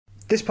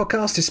This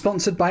podcast is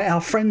sponsored by our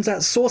friends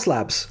at Source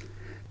Labs.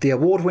 The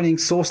award-winning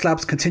Source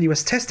Labs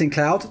Continuous Testing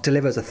Cloud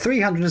delivers a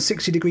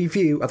 360-degree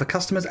view of a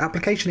customer's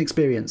application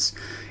experience,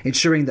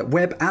 ensuring that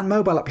web and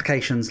mobile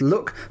applications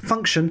look,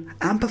 function,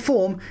 and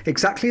perform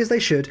exactly as they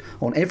should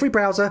on every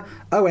browser,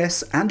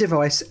 OS, and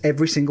device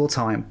every single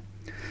time.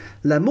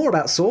 Learn more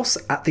about Source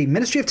at the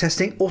Ministry of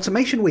Testing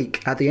Automation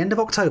Week at the end of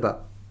October.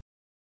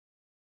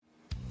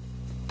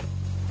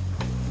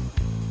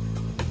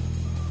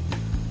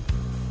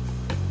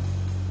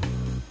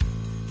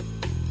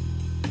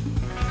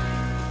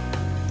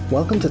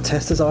 Welcome to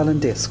Testers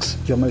Island Discs,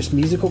 your most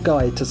musical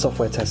guide to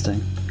software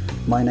testing.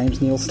 My name's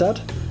Neil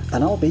Studd,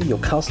 and I'll be your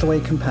castaway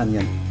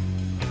companion.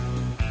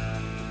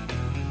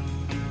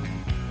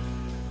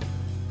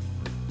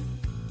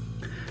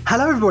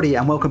 Hello everybody,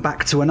 and welcome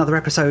back to another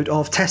episode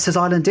of Testers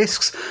Island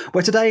Discs,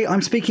 where today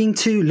I'm speaking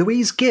to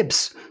Louise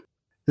Gibbs.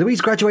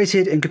 Louise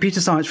graduated in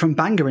computer science from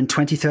Bangor in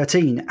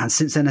 2013, and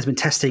since then has been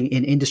testing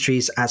in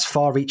industries as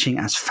far-reaching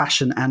as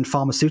fashion and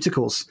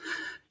pharmaceuticals.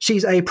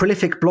 She's a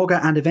prolific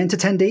blogger and event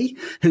attendee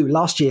who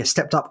last year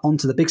stepped up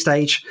onto the big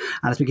stage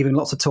and has been giving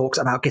lots of talks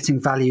about getting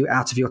value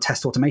out of your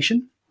test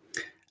automation.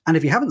 And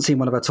if you haven't seen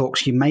one of her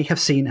talks, you may have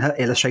seen her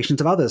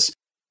illustrations of others.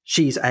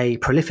 She's a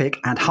prolific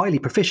and highly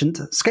proficient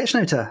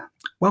sketchnoter.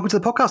 Welcome to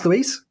the podcast,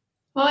 Louise.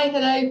 Hi,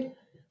 hello.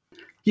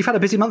 You've had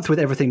a busy month with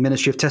everything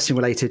Ministry of Testing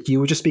related.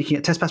 You were just speaking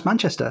at TestBash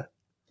Manchester.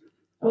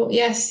 Oh,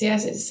 yes.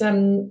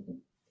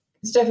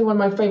 It's definitely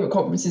one of my favourite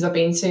conferences I've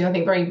been to. I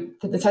think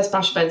the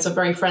TestBash events are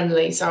very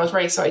friendly, so I was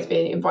very excited to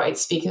be invited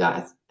to speak at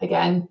that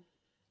again.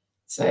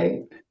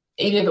 So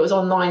even if it was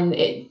online,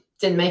 it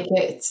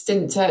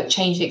didn't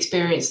change the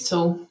experience at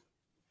all.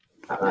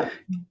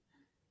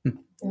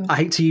 I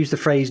hate to use the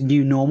phrase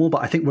new normal,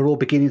 but I think we're all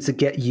beginning to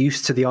get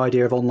used to the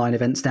idea of online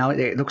events now.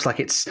 It looks like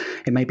it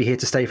may be here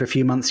to stay for a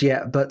few months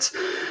yet. But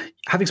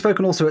having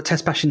spoken also at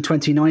TestBash in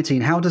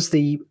 2019, how does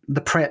the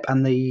prep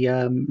and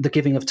the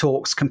giving of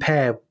talks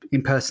compare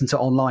in person to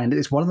online?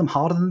 Is one of them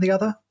harder than the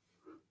other?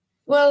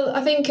 Well,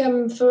 I think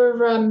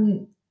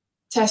for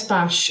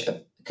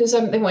TestBash, because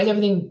they wanted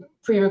everything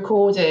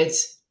pre-recorded,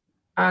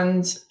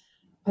 and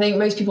I think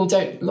most people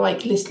don't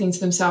like listening to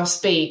themselves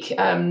speak.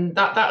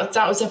 That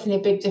was definitely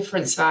a big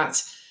difference.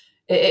 That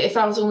it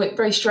felt almost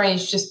very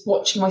strange just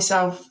watching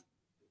myself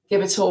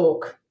give a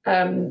talk.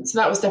 So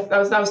that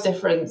was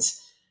different.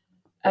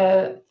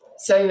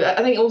 So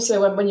I think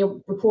also when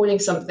you're recording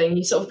something,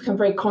 you sort of become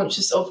very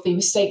conscious of the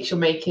mistakes you're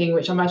making,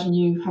 which I imagine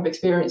you have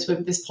experience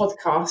with this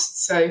podcast.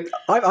 So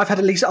I've had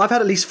at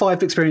least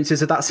 5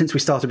 experiences of that since we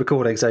started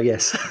recording. So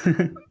yes.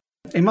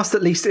 It must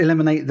at least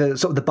eliminate the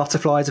sort of the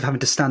butterflies of having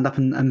to stand up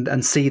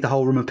and see the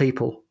whole room of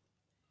people.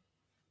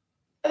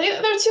 I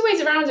think there are 2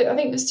 ways around it. I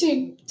think there's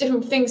 2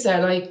 different things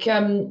there. Like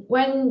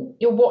when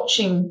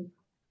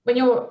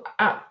you're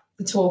at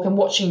the talk and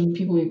watching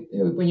people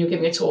when you're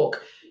giving a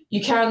talk,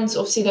 you can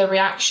sort of see their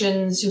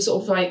reactions. You're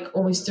sort of like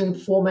almost doing a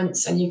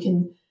performance, and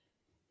you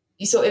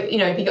sort of,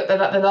 if you got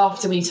the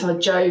laughter when you tell a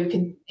joke,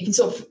 and you can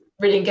sort of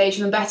really engage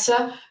with them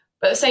better.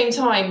 But at the same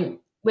time,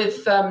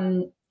 with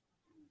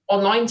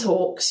online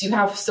talks, you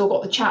have still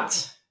got the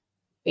chat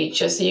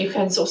feature, so you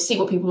can sort of see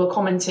what people are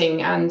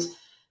commenting, and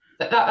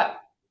that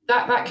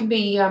can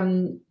be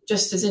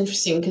just as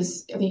interesting,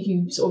 because I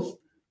think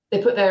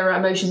they put their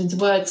emotions into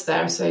words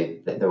there, so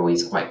they're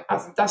always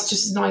that's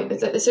just as nice.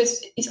 So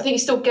I think you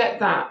still get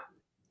that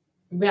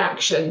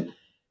reaction,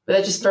 but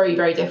they're just very,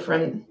 very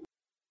different.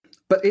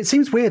 But it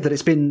seems weird that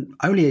it's been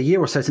only a year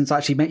or so since I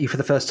actually met you for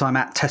the first time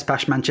at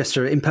TestBash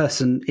Manchester in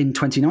person in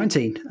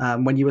 2019,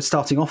 when you were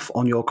starting off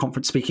on your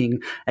conference speaking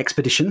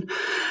expedition.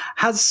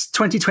 Has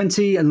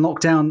 2020 and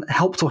lockdown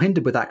helped or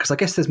hindered with that? Because I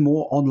guess there's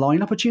more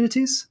online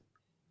opportunities.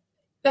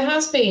 There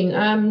has been.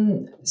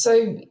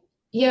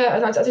 Yeah,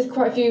 and I did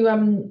quite a few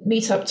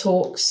meetup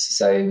talks.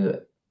 So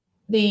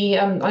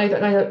I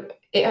know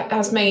it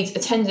has made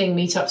attending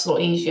meetups a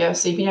lot easier.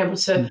 So you've been able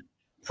to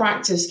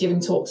practice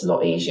giving talks a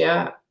lot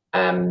easier.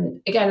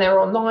 Again, they're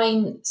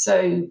online, so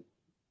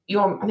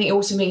I think you're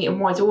also meeting a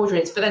wider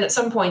audience. But then at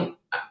some point,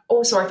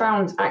 also I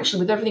found actually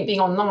with everything being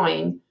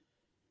online,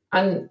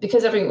 and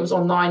because everything was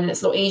online and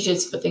it's a lot easier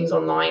to put things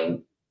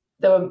online,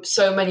 there were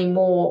so many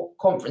more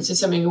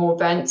conferences, so many more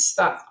events,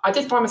 that I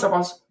did find myself, I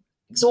was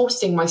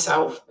exhausting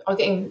myself. I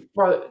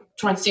was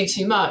trying to do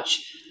too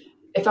much.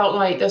 It felt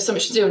like there was so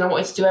much to do and I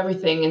wanted to do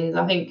everything. And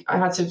I think I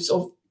had to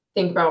sort of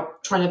think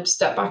about trying to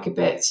step back a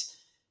bit.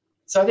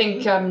 So I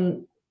think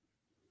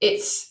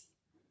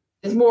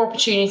there's more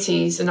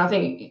opportunities, and I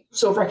think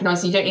sort of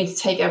recognising you don't need to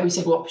take every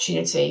single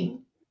opportunity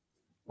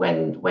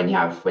when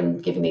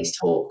giving these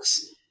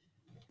talks.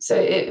 So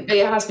it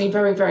has been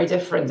very, very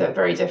different.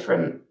 Very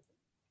different.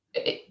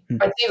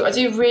 I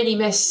do really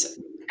miss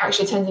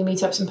actually attending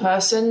meetups in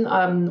person.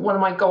 One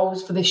of my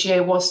goals for this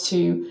year was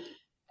to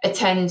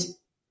attend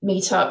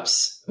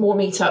more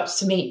meetups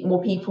to meet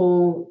more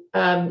people,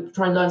 try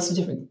and learn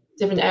some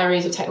different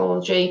areas of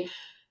technology.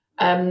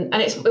 And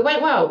it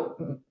went well.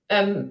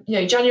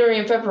 January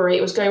and February,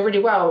 it was going really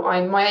well.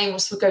 My aim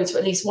was to go to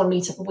at least one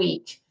meetup a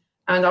week,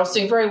 and I was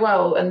doing very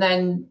well. And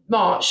then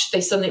March, they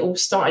suddenly all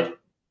started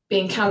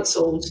being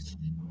cancelled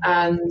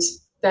and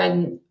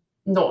then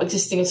not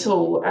existing at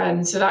all.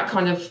 And so that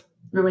kind of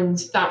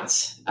ruined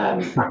that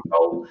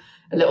role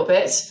a little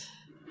bit.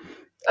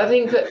 I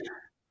think that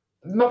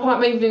my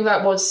main thing of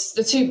that was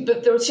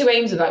but there were two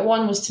aims of that.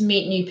 One was to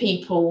meet new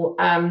people,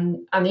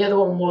 and the other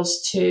one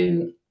was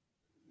to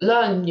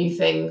learn new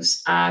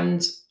things.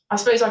 And I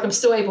suppose I'm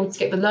still able to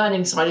get the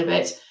learning side of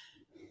it.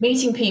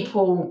 Meeting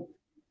people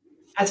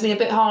has been a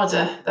bit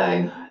harder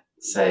though.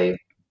 So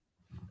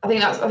I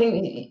think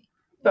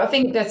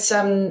that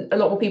a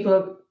lot more people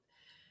are.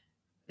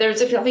 There are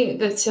different. I think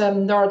that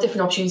there are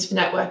different opportunities for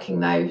networking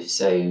though.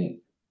 So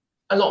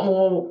a lot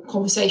more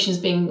conversations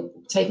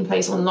taking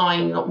place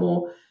online. A lot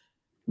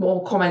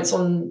more comments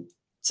on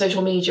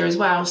social media as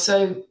well.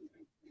 So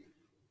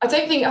I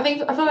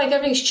feel like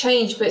everything's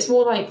changed, but it's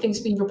more like things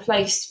have been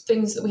replaced.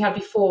 Things that we had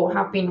before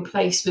have been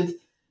replaced with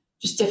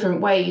just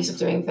different ways of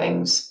doing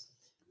things.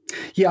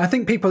 Yeah, I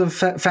think people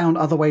have found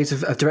other ways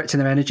of directing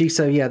their energy.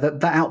 So yeah,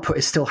 that output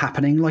is still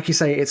happening. Like you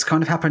say, it's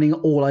kind of happening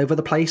all over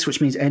the place,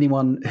 which means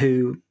anyone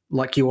who,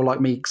 like you or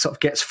like me, sort of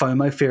gets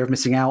FOMO, fear of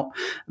missing out.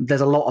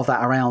 There's a lot of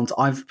that around.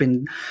 I've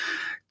been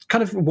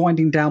kind of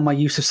winding down my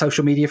use of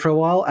social media for a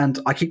while, and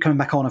I keep coming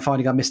back on and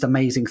finding I missed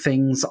amazing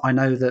things. I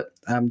know that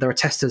there are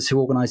testers who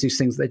organise these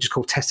things that they just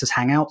call testers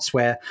hangouts,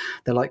 where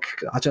they're like,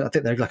 I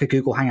think they're like a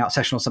Google Hangout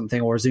session or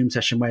something, or a Zoom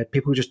session where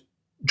people just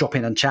drop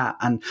in and chat,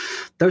 and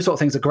those sort of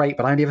things are great,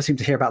 but I only ever seem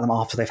to hear about them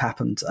after they've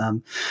happened.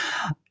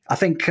 I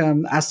think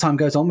as time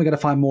goes on, we're going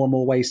to find more and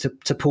more ways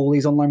to pool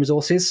these online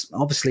resources.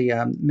 Obviously,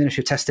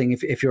 Ministry of Testing,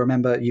 if you're a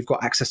member, you've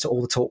got access to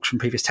all the talks from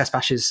previous test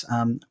bashes,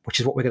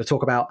 which is what we're going to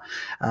talk about.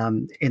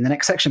 In the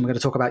next section, we're going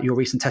to talk about your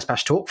recent test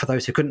bash talk for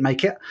those who couldn't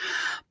make it.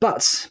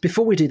 But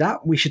before we do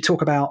that, we should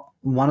talk about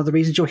one of the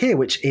reasons you're here,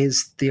 which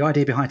is the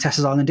idea behind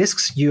Testers Island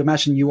Discs. You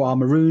imagine you are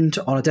marooned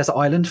on a desert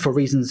island for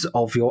reasons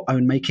of your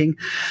own making,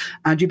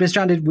 and you've been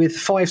stranded with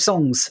 5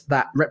 songs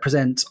that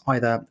represent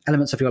either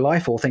elements of your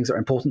life or things that are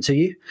important to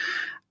you.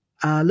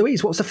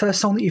 Louise, what was the first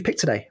song that you picked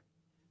today?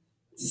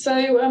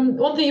 So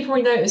one thing you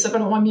probably noticed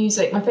about my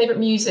music, my favourite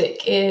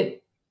music is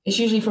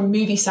usually from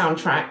movie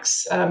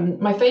soundtracks.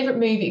 My favourite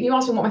movie, if you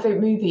ask me what my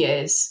favourite movie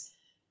is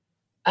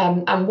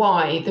and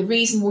why, the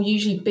reason will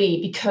usually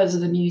be because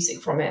of the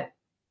music from it.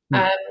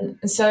 And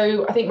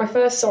so I think my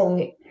first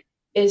song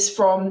is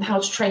from How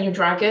to Train Your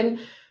Dragon,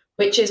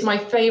 which is my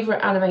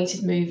favourite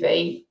animated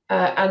movie.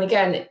 And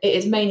again, it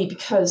is mainly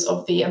because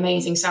of the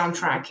amazing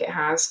soundtrack it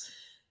has.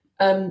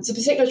 So a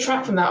particular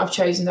track from that I've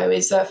chosen, though,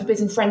 is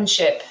Forbidden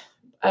Friendship.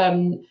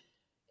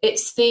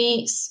 It's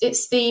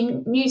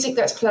the music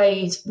that's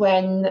played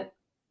when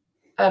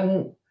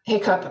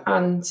Hiccup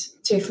and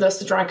Toothless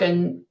the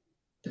dragon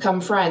become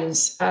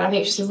friends. And I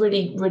think it's just a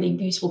really, really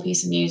beautiful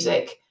piece of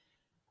music.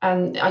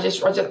 And I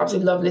just absolutely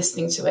love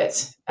listening to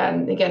it.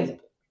 And again,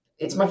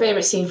 it's my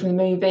favourite scene from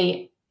the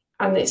movie,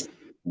 and it's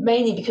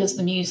mainly because of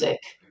the music.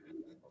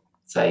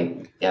 So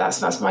yeah,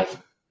 that's my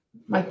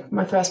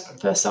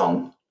first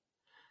song.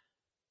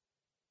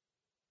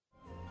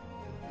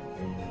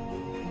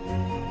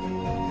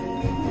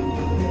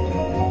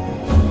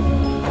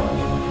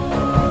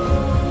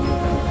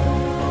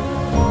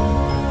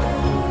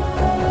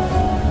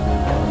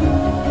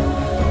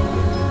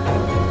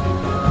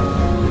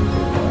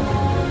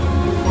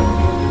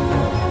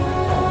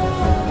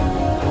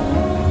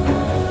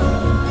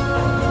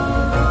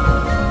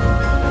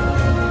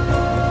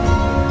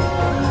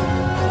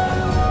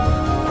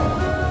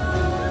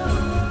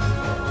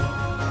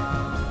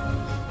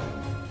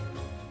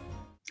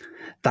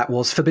 That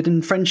was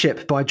Forbidden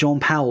Friendship by John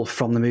Powell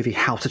from the movie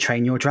How to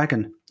Train Your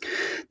Dragon.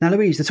 Now,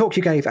 Louise, the talk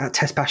you gave at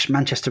Test Bash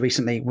Manchester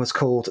recently was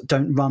called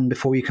Don't Run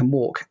Before You Can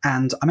Walk.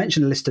 And I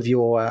mentioned a list of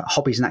your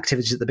hobbies and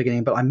activities at the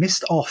beginning, but I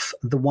missed off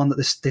the one that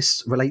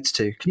this relates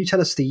to. Can you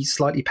tell us the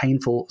slightly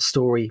painful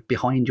story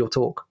behind your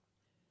talk?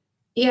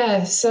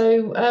 Yeah,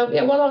 so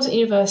while I was at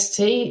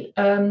university,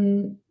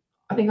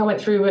 I think I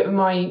went through it with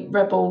my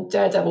rebel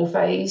daredevil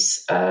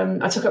phase.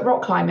 I took up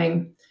rock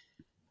climbing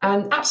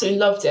and absolutely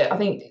loved it. I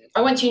think I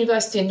went to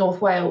university in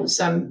North Wales,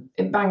 in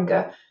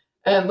Bangor,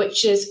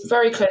 which is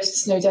very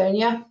close to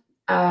Snowdonia.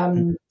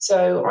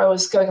 So I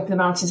was going up in the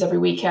mountains every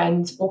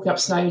weekend, walking up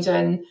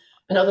Snowdon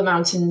and other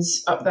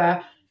mountains up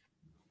there.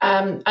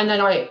 And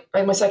then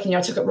in my second year,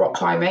 I took up rock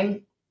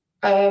climbing.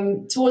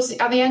 At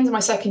the end of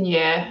my second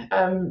year,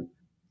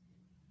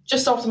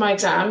 just after my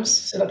exams,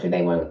 so luckily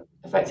they weren't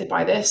affected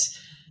by this,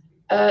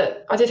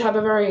 I did have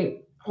a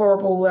very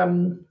horrible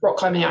rock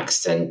climbing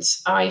accident.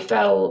 I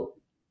fell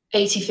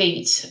 80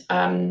 feet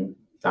down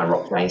a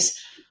rock face.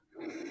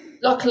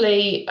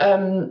 Luckily,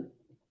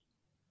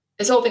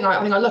 this whole thing,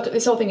 I look at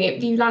this whole thing,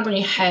 if you land on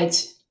your head,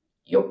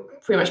 you're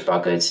pretty much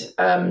buggered.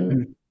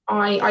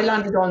 I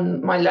landed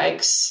on my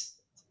legs,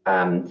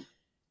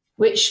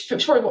 which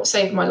was probably what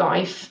saved my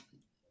life.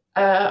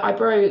 I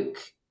broke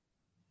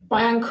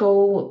my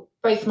ankle,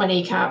 both my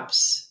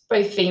kneecaps,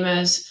 both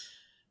femurs,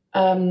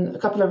 a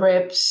couple of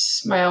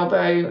ribs, my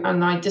elbow,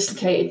 and I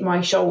dislocated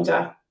my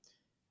shoulder.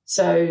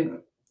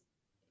 So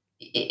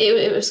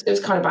it was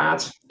kind of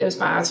bad. It was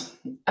bad.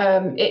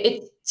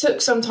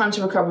 took some time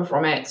to recover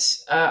from it.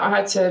 I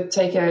had to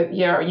take a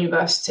year at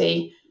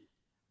university.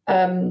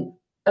 A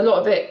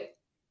lot of it,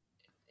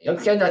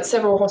 again, like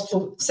several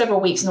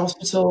weeks in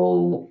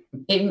hospital,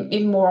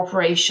 even more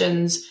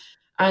operations,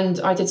 and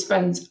I did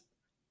spend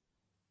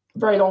a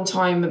very long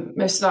time,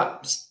 most of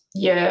that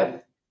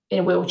year, in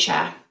a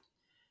wheelchair.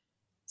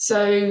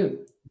 So,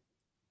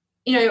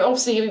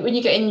 obviously, when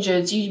you get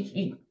injured,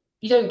 you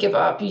don't give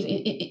up.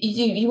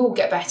 You will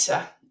get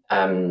better.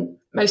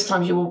 Most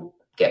times you will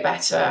get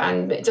better,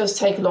 and it does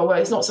take a lot of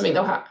work. It's not something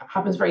that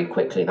happens very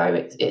quickly,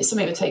 though. It's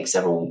something that takes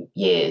several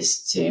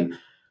years to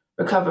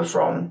recover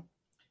from.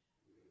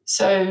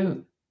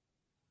 So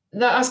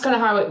that's kind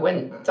of how it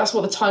went. That's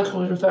what the title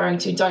was referring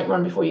to. Don't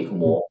run before you can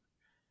walk.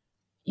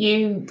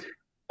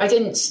 I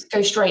didn't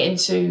go straight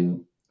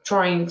into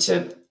trying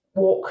to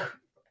walk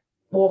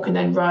and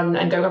then run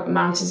and go up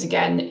mountains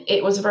again.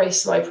 It was a very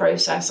slow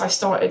process. I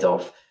started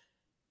off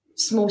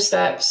small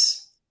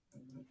steps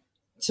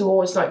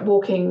towards like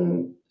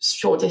walking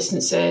short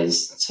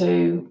distances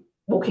to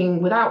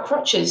walking without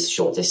crutches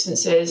short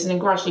distances, and then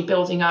gradually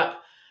building up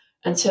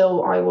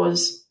until I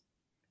was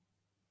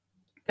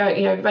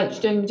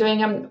eventually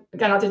doing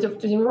again. I did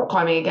doing rock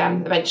climbing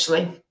again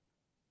eventually.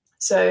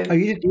 So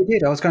you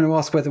did. I was going to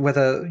ask whether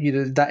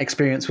that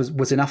experience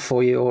was enough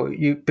for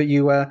you, but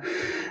you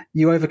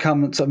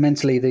overcome sort of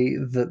mentally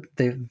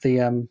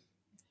the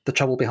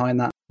trouble behind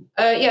that.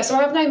 So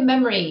I have no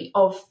memory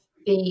of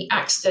the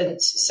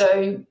accident,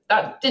 so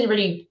that didn't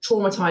really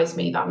traumatize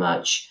me that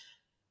much.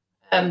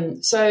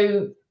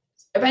 So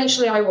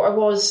eventually I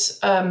was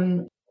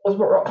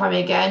rock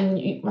climbing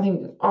again. I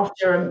think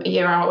after a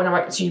year out, when I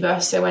went to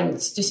university, I went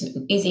to do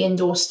some easy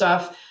indoor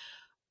stuff.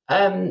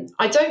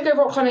 I don't go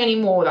rock climbing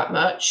anymore that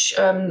much.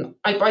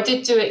 I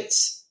did do it.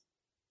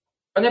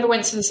 I never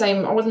went to the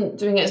same. I wasn't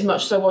doing it as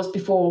much as I was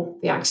before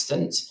the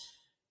accident,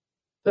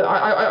 but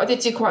I did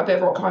do quite a bit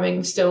of rock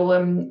climbing still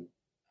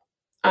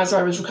as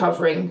I was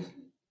recovering.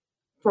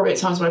 Probably at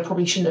times when I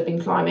probably shouldn't have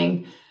been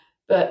climbing,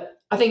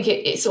 but I think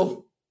it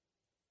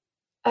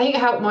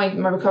helped my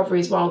recovery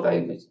as well,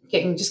 though.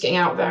 Getting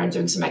out there and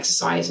doing some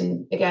exercise,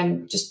 and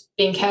again just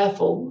being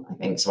careful. I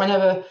think so. I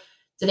never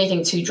did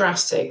anything too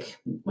drastic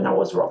when I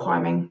was rock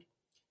climbing.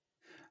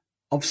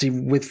 Obviously,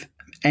 with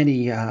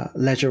any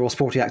leisure or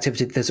sporting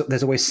activity,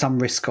 there's always some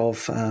risk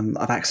of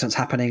accidents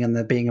happening and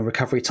there being a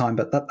recovery time.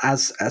 But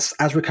as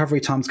recovery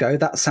times go,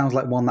 that sounds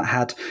like one that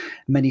had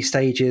many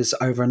stages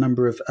over a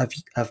number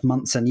of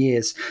months and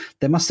years.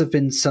 There must have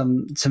been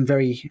some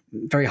very,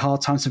 very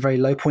hard times, some very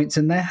low points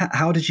in there.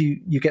 How did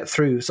you get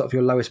through sort of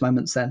your lowest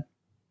moments then?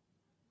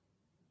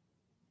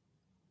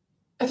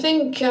 I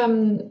think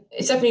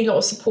it's definitely a lot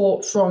of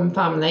support from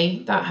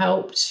family that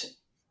helped.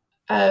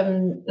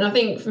 And I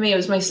think for me, it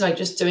was mostly like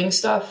just doing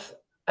stuff.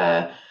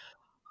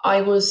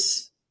 I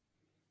was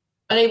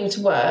unable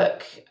to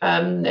work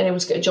and able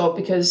to get a job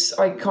because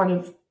I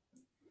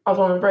was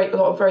on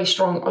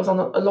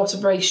a lot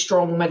of very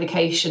strong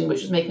medication,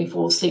 which was making me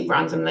fall asleep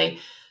randomly.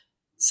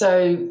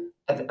 So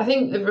I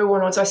think the real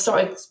one was I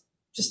started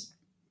just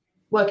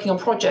working on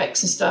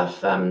projects and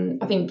stuff.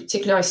 I think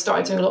particularly I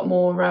started doing a lot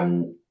more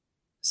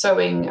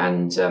sewing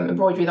and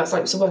embroidery. That's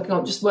like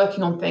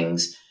working on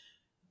things.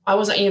 I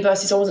wasn't at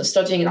university, so I wasn't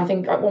studying, and I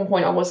think at one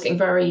point I was getting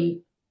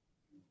very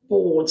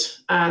bored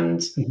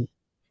and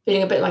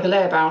feeling a bit like a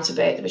layabout a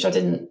bit, which I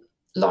didn't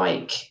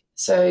like.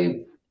 So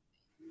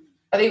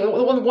I think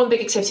one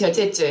big activity I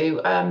did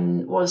do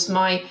was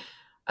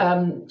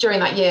during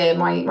that year,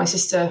 my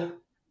sister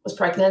was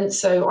pregnant,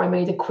 so I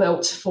made a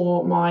quilt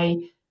for my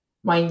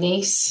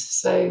niece.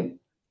 So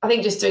I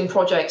think just doing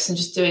projects and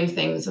just doing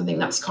things, I think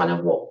that's kind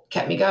of what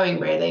kept me going,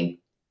 really.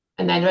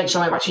 And then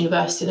eventually I went back to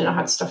university and I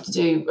had stuff to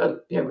do.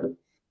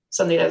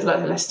 Suddenly there's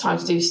less time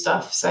to do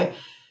stuff. So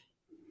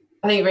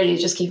I think really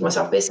just keeping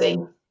myself busy.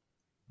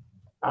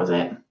 That was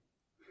it.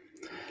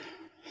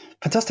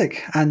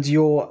 Fantastic. And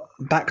you're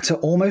back to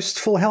almost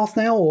full health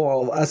now,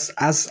 or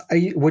are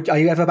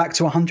you ever back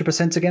to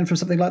 100% again from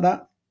something like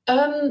that?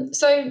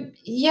 So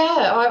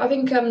yeah, I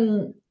think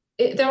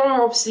there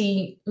are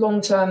obviously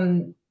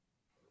long-term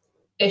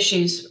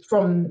issues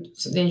from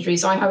some of the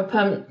injuries. I have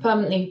a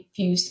permanently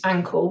fused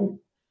ankle,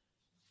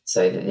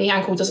 so the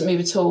ankle doesn't move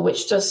at all,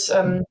 which does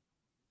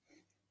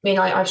mean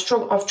I've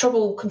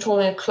trouble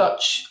controlling a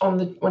clutch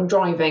when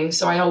driving.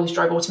 So I always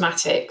drive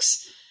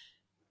automatics.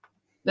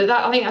 But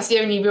I think that's the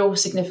only real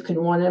significant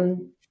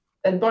one.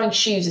 And buying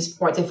shoes is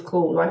quite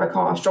difficult. Like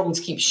I struggle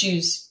to keep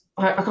shoes.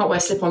 I can't wear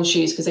slip-on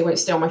shoes because they won't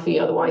stay on my feet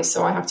otherwise.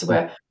 So I have to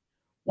wear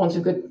ones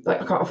with good.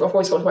 Like I've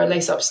always got to wear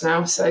lace-ups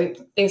now. So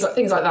things like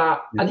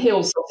that, and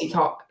heels obviously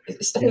can't. I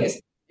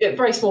think it's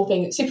very small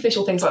things,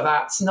 superficial things like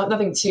that. So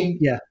nothing too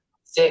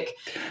stick.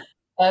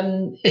 But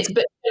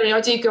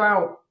I do go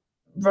out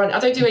run. I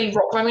don't do any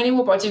rock climbing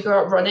anymore, but I do go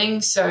out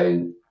running.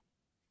 So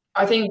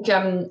I think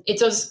it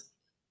does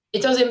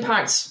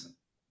impact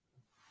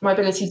my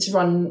ability to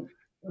run,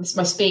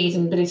 my speed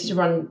and ability to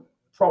run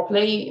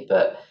properly.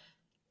 But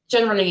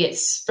generally,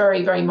 it's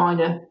very, very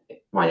minor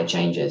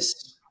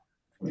changes.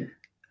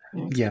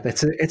 Yeah,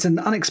 it's an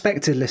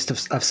unexpected list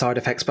of side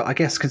effects, but I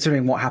guess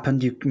considering what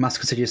happened, you must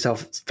consider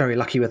yourself very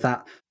lucky with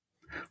that.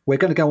 We're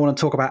going to go on and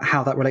talk about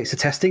how that relates to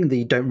testing,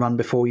 the don't run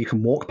before you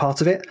can walk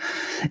part of it,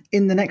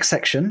 in the next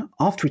section,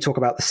 after we talk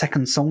about the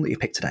second song that you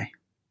picked today.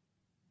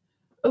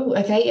 Oh,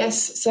 okay,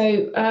 yes.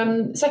 So,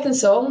 second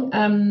song,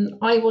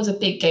 I was a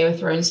big Game of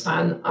Thrones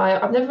fan.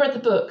 I've never read the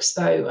books,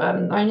 though.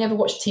 I never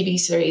watched the TV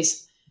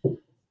series.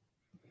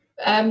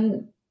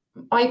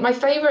 My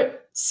favourite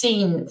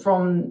scene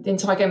from the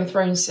entire Game of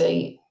Thrones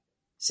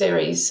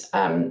series,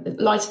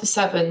 Light of the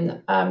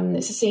Seven,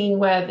 it's a scene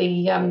where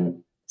the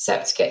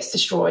Sept gets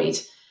destroyed.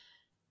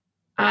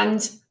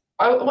 And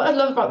what I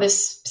love about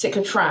this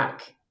particular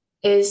track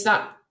is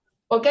that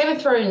Game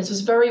of Thrones was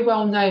very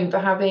well known for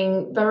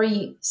having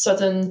very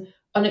sudden,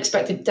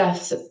 unexpected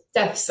deaths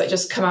that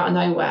just come out of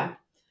nowhere.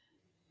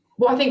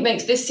 What I think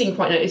makes this scene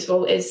quite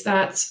noticeable is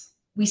that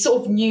we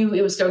sort of knew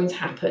it was going to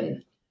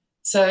happen.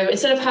 So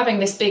instead of having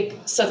this big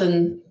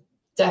sudden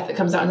death that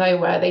comes out of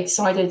nowhere, they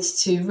decided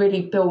to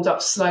really build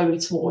up slowly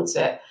towards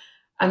it.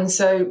 And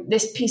so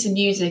this piece of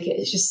music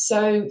is just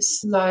so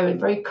slow and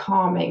very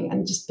calming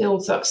and just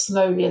builds up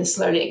slowly and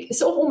slowly. It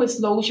sort of almost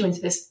lulls you into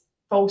this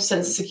false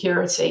sense of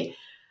security.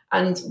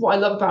 And what I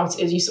love about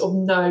it is you sort of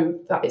know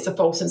that it's a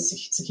false sense of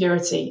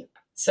security.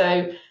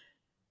 So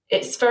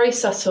it's very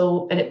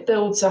subtle and it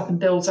builds up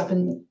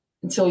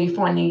until you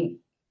finally,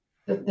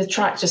 the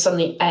track just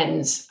suddenly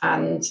ends.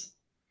 And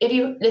if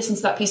you listen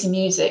to that piece of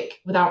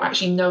music without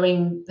actually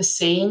knowing the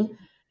scene,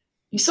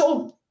 you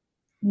sort of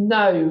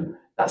know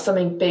that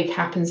something big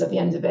happens at the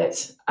end of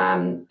it.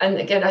 And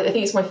again, I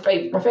think it's my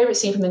favorite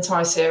scene from the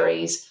entire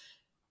series.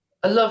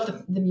 I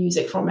love the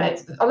music from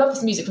it. I love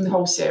the music from the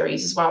whole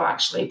series as well,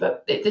 actually.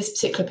 But this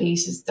particular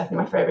piece is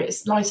definitely my favorite.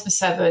 It's Light of the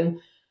Seven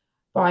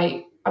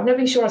by, I'm never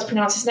really sure how to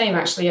pronounce his name,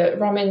 actually.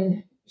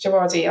 Ramin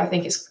Djawadi, I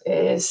think it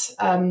is.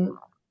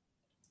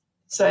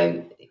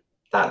 So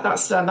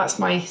that's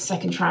my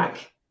second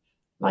track,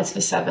 Light of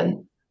the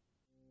Seven.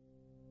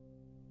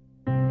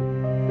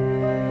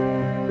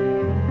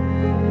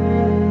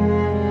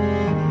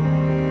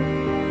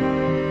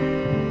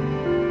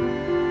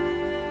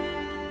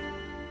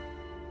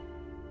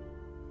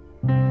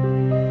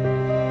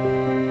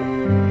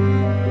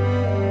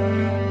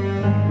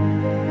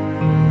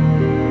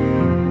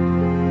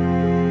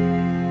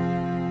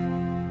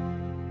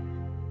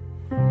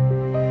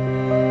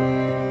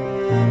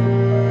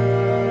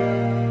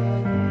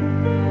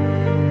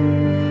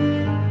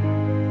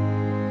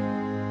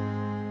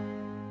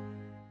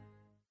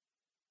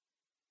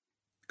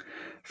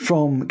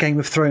 From Game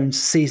of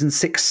Thrones Season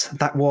 6,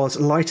 that was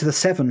Light of the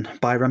Seven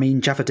by Ramin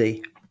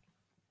Djawadi.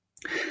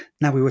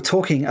 Now, we were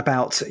talking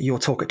about your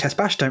talk at Test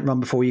Bash, Don't Run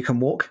Before You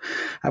Can Walk.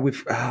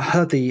 We've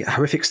heard the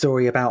horrific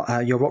story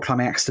about your rock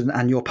climbing accident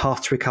and your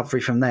path to recovery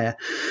from there.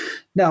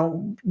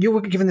 Now, you were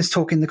given this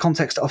talk in the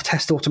context of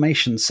test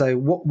automation. So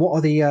what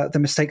are the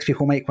mistakes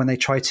people make when they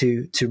try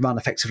to run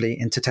effectively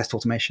into test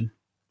automation?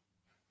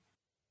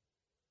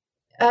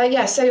 So I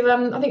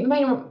think the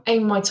main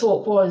aim of my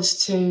talk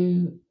was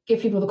to give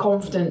people the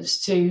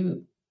confidence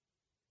to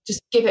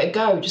just give it a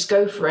go, just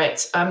go for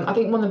it. I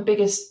think one of the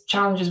biggest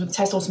challenges with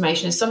test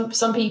automation is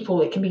some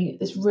people, it can be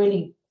this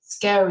really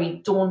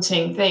scary,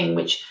 daunting thing,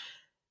 which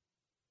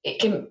it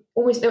can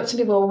almost, some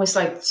people are almost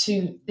like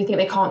they think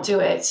they can't do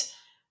it.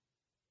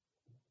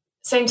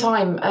 Same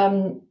time,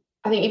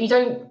 I think if you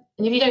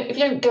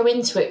don't go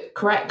into it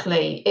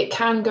correctly, it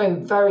can go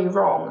very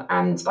wrong,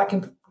 and that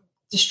can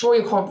destroy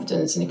your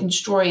confidence and it can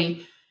destroy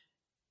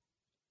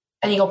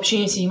any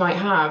opportunity you might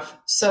have.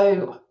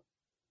 So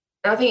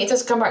I think it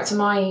does come back to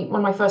one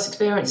of my first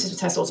experiences with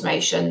test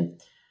automation.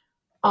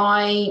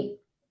 I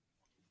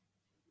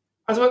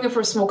was working for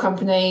a small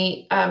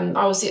company.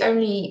 I was the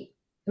only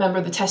member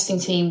of the testing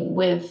team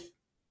with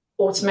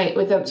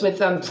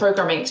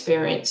programming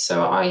experience.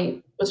 So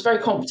I was very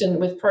confident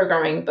with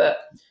programming, but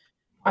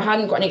I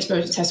hadn't got any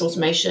experience with test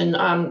automation.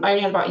 I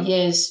only had about a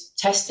year's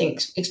testing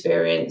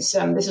experience.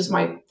 This was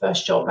my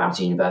first job out of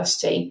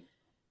university.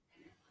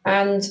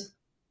 And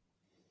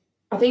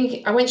I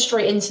think I went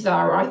straight into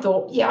that where I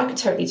thought, yeah, I could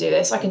totally do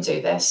this. I can do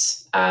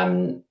this.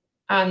 And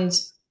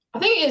I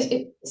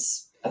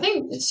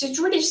think it's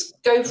really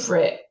just go for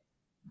it.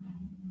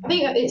 I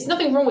think it's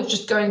nothing wrong with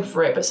just going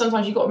for it, but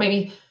sometimes you've got to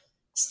maybe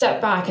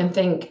step back and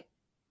think,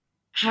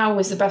 how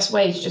is the best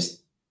way to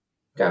just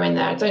go in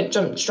there? Don't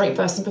jump straight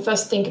first, but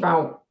first think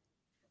about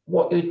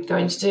what you're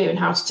going to do and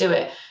how to do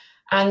it.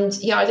 And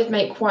yeah, I did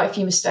make quite a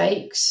few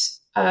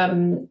mistakes.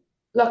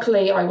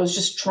 Luckily, I was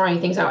just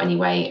trying things out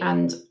anyway,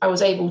 and I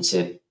was able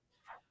to.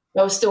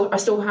 I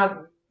still had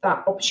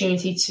that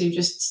opportunity to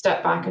just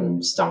step back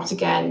and start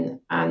again,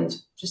 and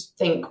just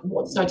think,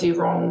 what did I do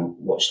wrong?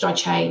 What should I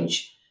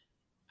change?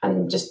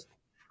 And just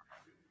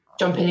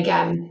jump in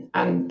again.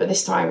 But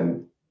this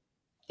time,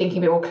 thinking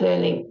a bit more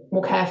clearly,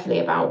 more carefully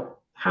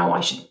about how I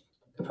should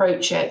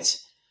approach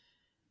it.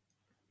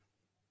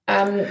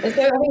 And so I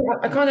think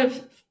I kind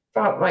of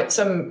felt like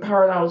some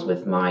parallels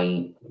with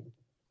my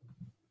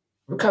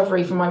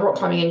recovery from my rock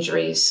climbing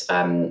injuries,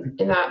 in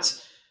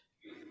that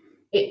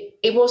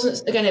it wasn't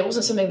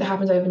something that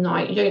happened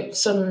overnight. You're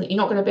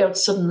not going to be able to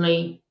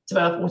suddenly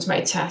develop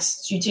automated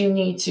tests. You do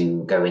need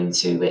to go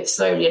into it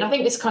slowly. And I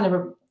think this kind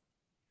of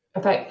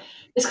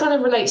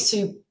relates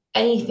to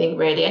anything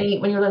really.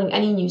 When you're learning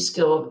any new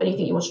skill,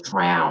 anything you want to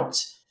try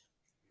out,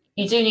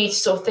 you do need to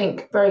sort of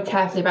think very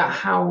carefully about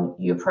how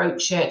you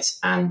approach it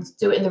and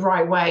do it in the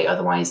right way.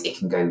 Otherwise, it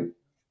can go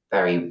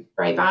very,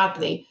 very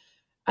badly.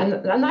 And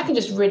that can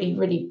just really,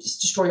 really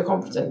just destroy your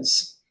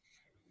confidence.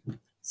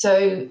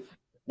 So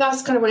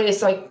that's kind of what it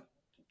is. Like,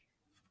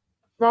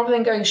 rather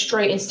than going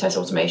straight into test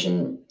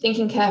automation,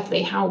 thinking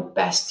carefully how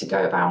best to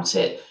go about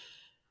it,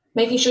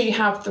 making sure you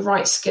have the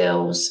right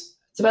skills,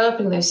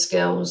 developing those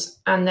skills,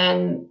 and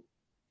then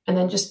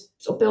just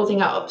sort of building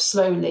it up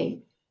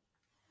slowly.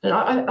 And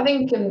I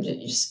think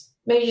just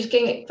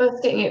getting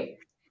it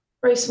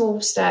very small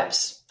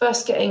steps.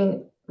 First,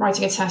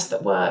 writing a test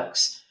that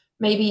works.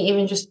 Maybe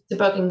even just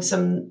debugging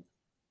some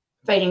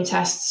failing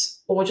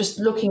tests, or just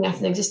looking at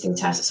an existing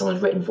test that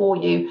someone's written for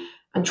you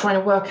and trying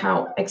to work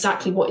out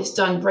exactly what it's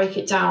done, break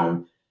it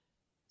down.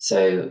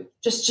 So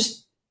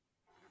just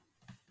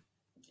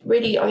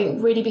really, I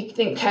think,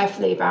 think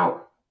carefully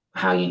about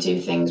how you do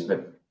things,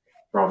 but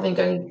rather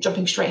than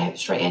jumping straight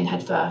in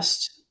head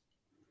first.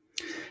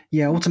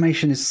 Yeah,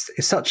 automation is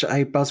such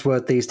a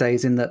buzzword these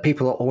days, in that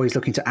people are always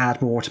looking to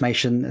add more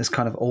automation as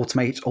kind of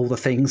automate all the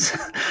things.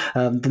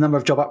 The number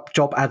of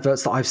job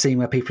adverts that I've seen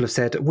where people have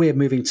said, we're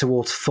moving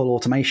towards full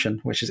automation,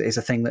 which is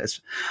a thing that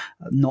is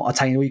not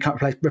attainable. You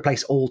can't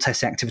replace all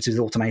testing activities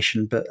with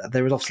automation, but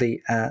there is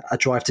obviously a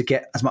drive to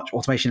get as much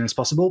automation in as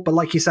possible. But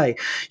like you say,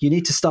 you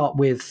need to start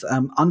with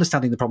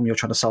understanding the problem you're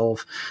trying to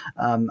solve,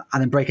 and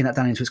then breaking that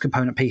down into its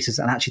component pieces,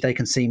 and actually they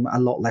can seem a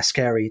lot less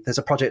scary. There's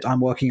a project I'm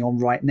working on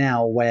right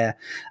now where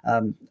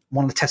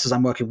one of the testers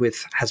I'm working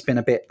with has been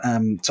a bit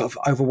sort of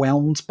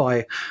overwhelmed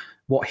by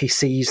what he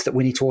sees that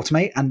we need to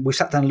automate. And we've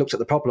sat down and looked at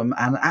the problem,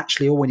 and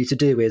actually all we need to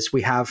do is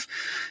we have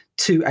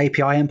 2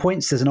 API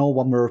endpoints. There's an old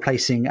one we're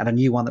replacing and a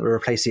new one that we're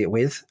replacing it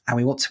with, and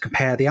we want to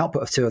compare the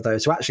output of 2 of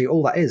those. So actually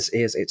all that is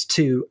it's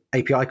 2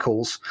 API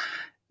calls,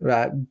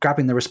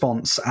 grabbing the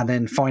response and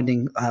then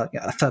finding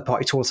a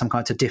third-party tool of some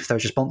kind to diff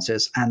those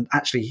responses. And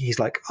actually he's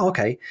like, oh,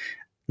 okay,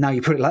 now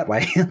you put it that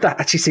way, that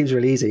actually seems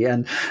really easy.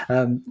 And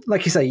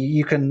like you say,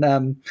 you can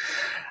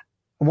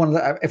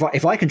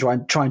if I can try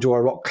and draw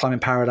a rock climbing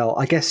parallel,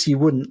 I guess you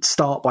wouldn't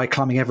start by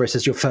climbing Everest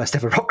as your first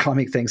ever rock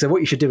climbing thing. So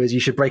what you should do is you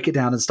should break it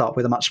down and start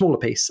with a much smaller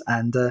piece,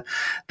 and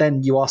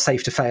then you are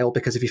safe to fail,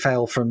 because if you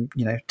fail from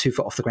 2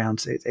 foot off the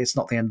ground, it's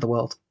not the end of the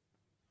world.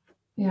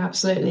 Yeah,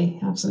 absolutely,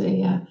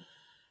 yeah.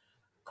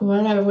 Cool.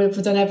 I never would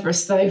have done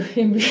Everest though.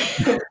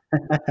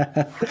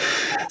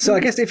 So I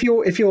guess if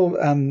you're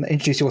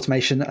introducing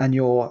automation and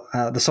you're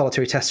the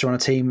solitary tester on a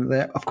team,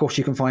 there, of course,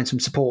 you can find some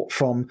support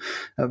from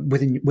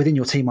within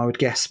your team, I would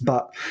guess.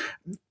 But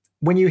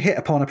when you hit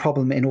upon a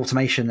problem in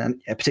automation,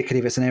 and particularly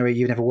if it's an area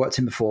you've never worked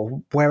in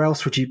before, where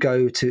else would you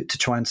go to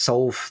try and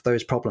solve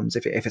those problems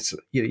if it's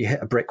you hit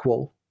a brick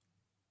wall?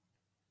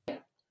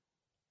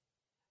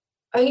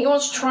 I think you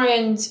want to try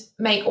and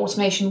make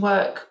automation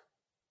work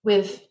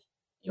with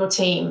your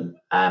team.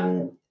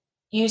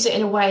 Use it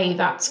in a way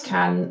that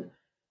can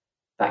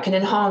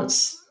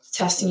enhance the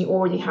testing you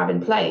already have in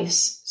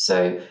place.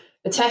 So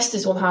the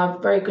testers will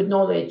have very good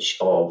knowledge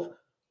of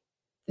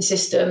the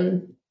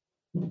system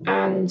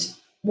and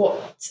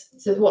what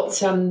the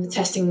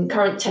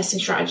current testing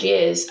strategy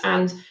is,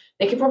 and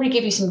they can probably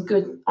give you some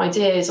good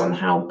ideas on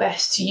how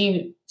best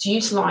to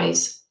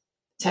utilize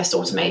test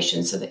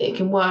automation so that it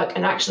can work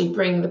and actually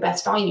bring the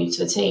best value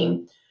to the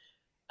team.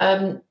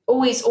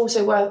 Always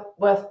also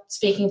worth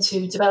speaking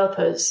to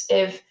developers.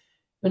 If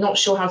we're not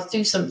sure how to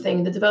do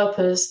something, the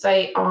developers,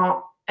 they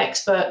are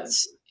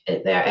experts,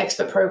 they're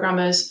expert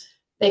programmers.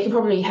 They can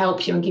probably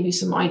help you and give you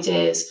some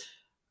ideas.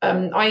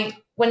 When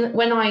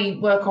I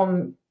work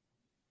on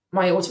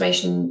my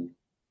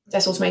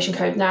test automation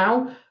code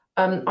now,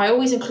 I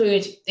always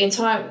include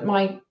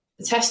the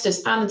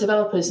testers and the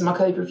developers in my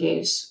code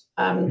reviews.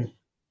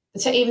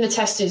 Even the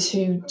testers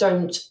who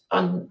don't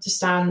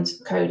understand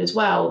code as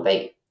well,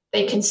 they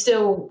can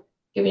still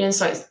give you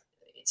insights.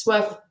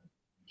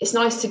 It's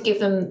nice to give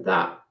them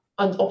that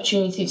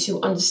opportunity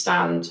to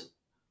understand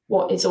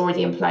what is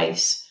already in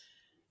place.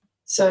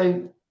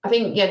 So I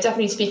think,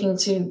 definitely speaking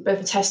to both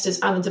the testers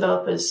and the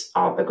developers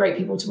are the great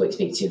people to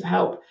speak to for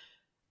help.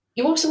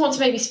 You also want to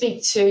maybe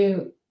speak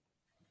to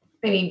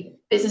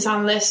business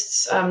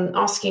analysts,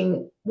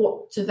 asking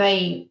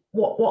trying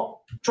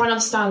to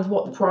understand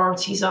what the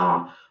priorities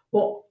are,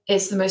 what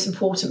is the most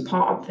important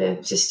part of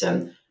the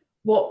system,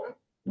 what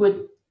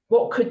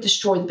could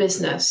destroy the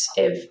business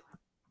if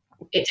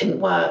it didn't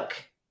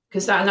work,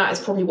 because that is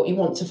probably what you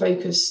want to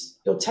focus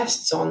your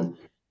tests on.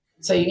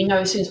 So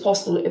as soon as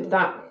possible if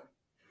that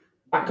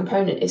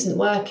component isn't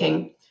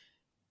working.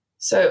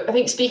 So I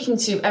think speaking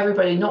to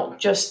everybody, not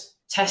just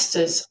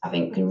testers, I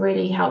think can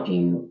really help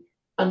you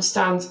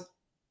understand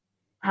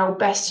how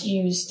best to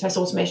use test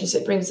automation so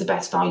it brings the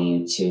best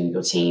value to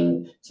your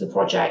team, to the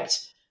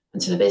project,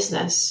 and to the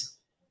business.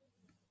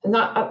 And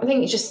that, I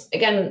think, it's just,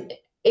 again,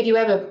 if you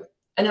ever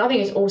And I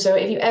think it's also,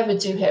 if you ever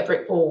do hit a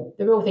brick wall,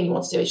 the real thing you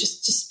want to do is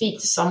just speak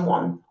to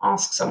someone,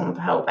 ask someone for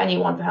help,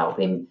 anyone for help. I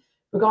mean,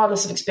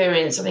 regardless of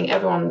experience, I think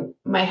everyone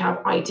may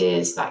have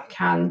ideas that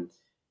can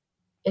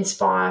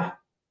inspire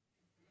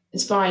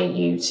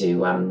you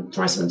to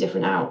try something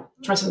different out.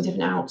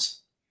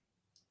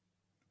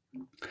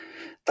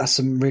 That's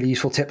some really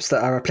useful tips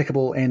that are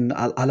applicable in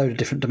a load of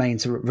different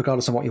domains,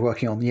 regardless of what you're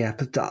working on. Yeah,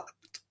 but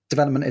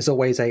development is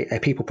always a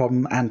people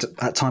problem, and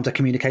at times a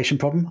communication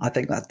problem. I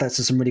think that's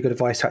some really good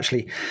advice to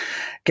actually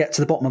get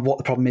to the bottom of what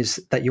the problem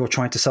is that you're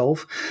trying to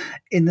solve.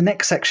 In the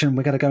next section,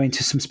 we're going to go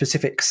into some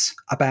specifics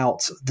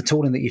about the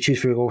tooling that you choose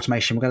for your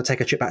automation. We're going to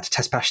take a trip back to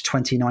Test Bash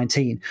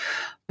 2019.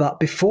 But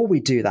before we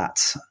do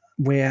that,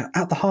 we're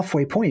at the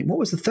halfway point. What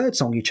was the third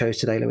song you chose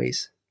today,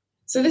 Louise?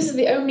 So this is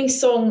the only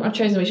song I've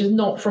chosen which is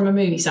not from a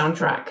movie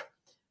soundtrack.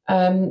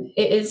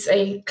 It is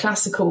a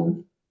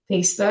classical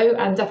piece, though,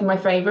 and definitely my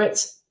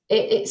favourite.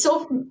 It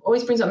sort of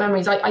always brings up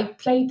memories. I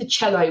played the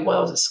cello while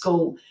I was at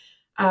school,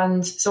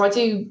 and so I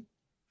do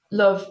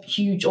love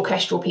huge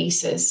orchestral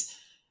pieces.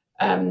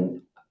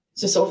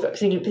 Just sort of,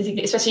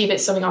 particularly, especially if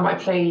it's something I might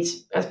have played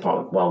as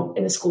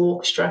in the school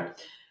orchestra.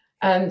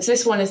 So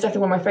this one is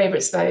definitely one of my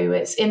favourites, though.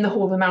 It's In the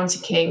Hall of the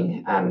Mountain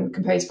King,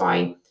 composed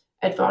by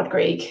Edvard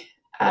Grieg.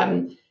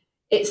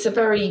 It's a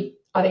very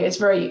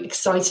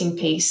exciting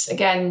piece.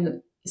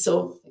 Again,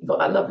 sort of you've got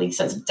that lovely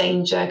sense of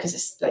danger because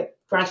it's like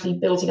gradually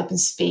building up in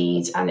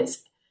speed, and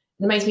it's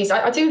an amazing piece.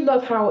 I do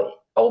love how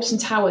Alton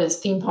Towers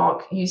theme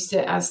park used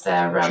it as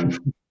their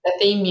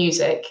theme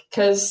music,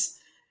 because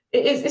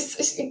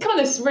it kind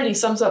of really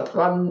sums up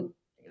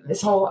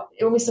this whole.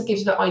 It almost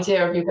gives you the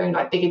idea of you're going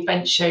like big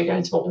adventure, you're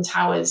going to Alton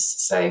Towers.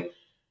 So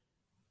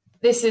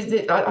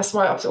that's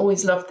why I've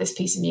always loved this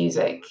piece of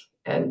music,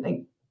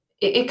 and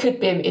it could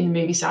be in the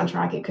movie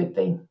soundtrack. It could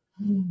be.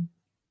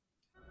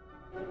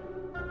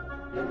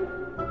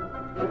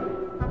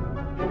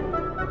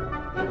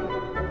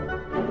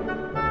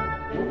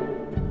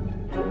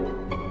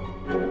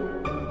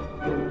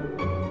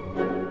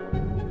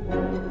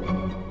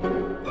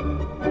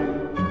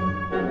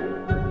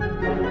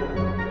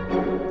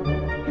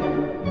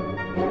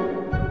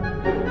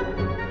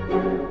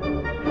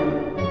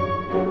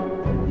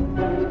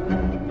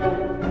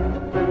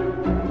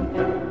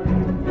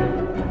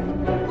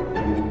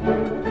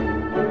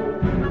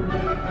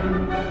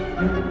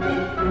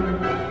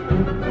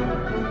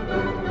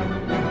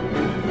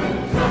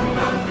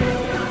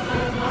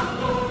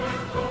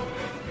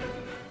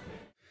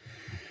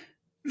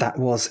 That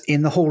was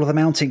In the Hall of the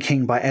Mountain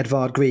King by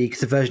Edvard Grieg.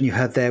 The version you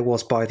heard there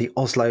was by the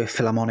Oslo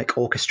Philharmonic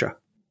Orchestra.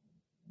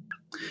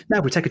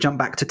 Now we take a jump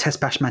back to Test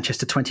Bash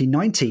Manchester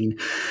 2019.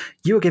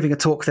 You were giving a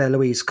talk there,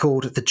 Louise,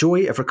 called The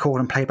Joy of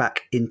Record and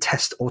Playback in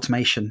Test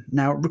Automation.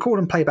 Now, record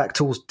and playback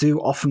tools do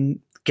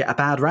often get a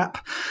bad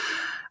rap.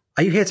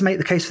 Are you here to make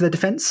the case for their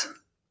defence?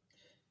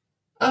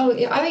 Oh,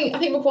 yeah, I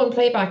think record and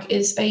playback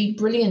is a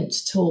brilliant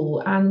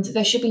tool, and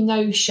there should be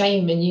no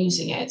shame in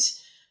using it.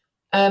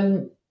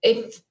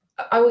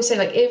 I always say,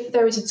 like, if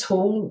there is a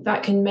tool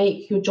that can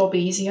make your job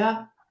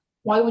easier,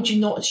 why would you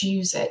not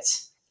use it?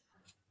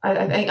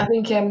 I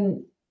think,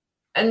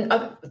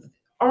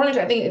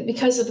 ironically, I think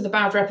because of the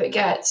bad rep it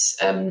gets,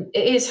 it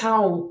is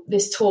how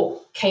this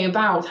talk came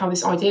about, how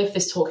this idea for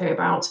this talk came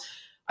about.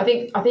 I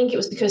think it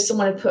was because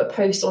someone had put a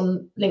post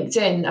on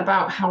LinkedIn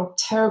about how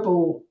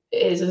terrible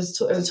it is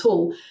as a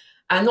tool,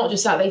 and not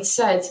just that, they'd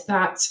said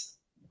that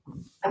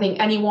I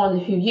think anyone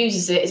who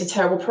uses it is a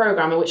terrible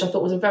programmer, which I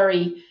thought was a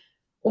very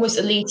almost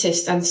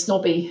elitist and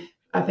snobby,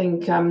 I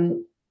think,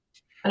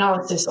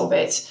 analysis of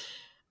it.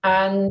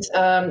 And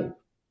that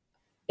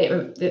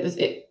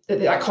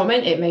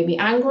comment, it made me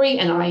angry,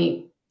 and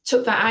I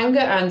took that anger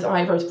and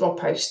I wrote a blog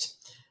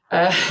post,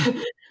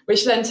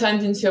 which then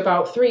turned into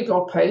about 3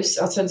 blog posts.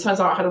 It turns out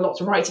I had a lot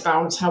to write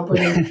about, how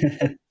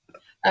brilliant.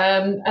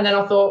 And then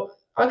I thought,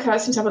 okay, I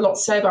seem to have a lot to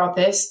say about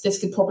this. This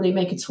could probably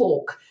make a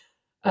talk.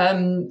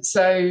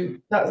 So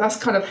that's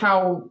kind of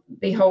how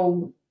the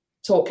whole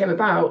talk came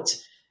about.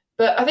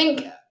 But I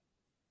think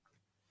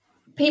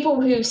people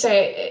who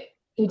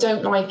who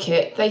don't like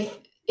it,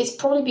 it's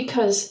probably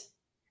because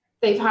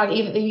they've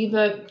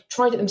either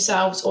tried it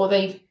themselves or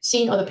they've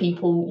seen other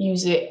people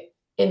use it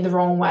in the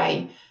wrong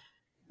way.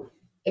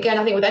 Again,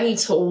 I think with any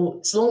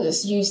tool, as long as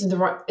it's used in the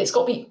right, it's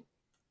got to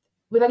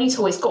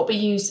be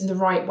used in the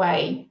right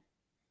way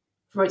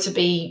for it to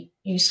be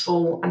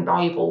useful and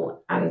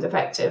valuable and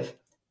effective.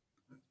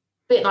 A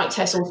bit like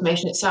test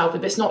automation itself,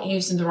 if it's not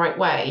used in the right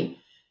way,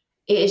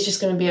 it is just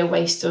going to be a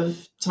waste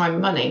of time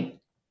and money.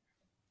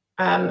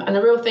 And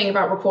the real thing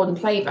about record and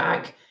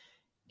playback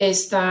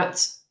is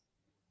that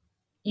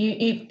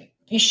you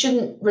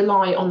shouldn't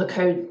rely on the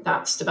code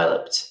that's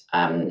developed.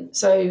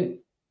 So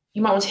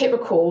you might want to hit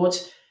record,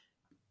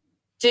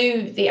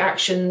 do the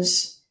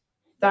actions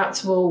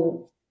that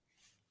will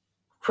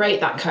create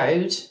that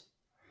code,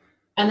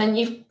 and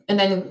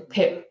then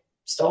hit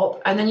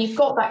stop, and then you've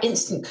got that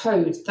instant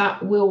code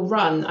that will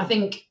run. I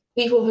think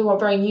people who are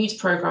very new to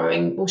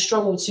programming will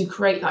struggle to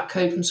create that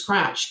code from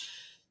scratch.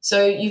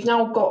 So you've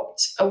now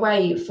got a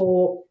way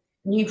for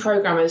new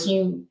programmers,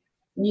 new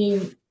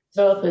new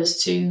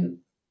developers to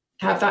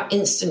have that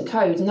instant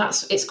code, and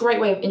it's a great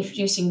way of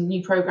introducing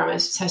new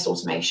programmers to test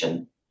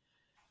automation.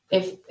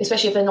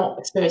 Especially if they're not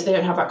experienced, they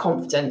don't have that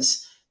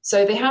confidence.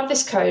 So they have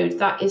this code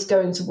that is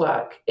going to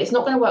work. It's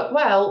not going to work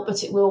well,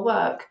 but it will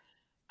work.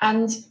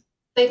 And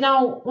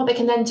what they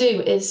can then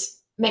do is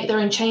make their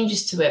own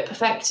changes to it,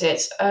 perfect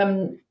it.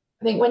 I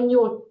think when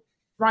you're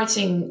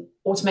writing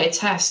automated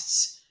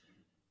tests,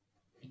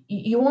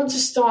 you want to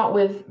start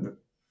with,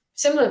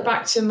 similar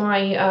back to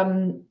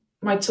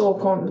my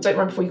talk on Don't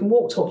Run Before You Can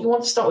Walk talk, you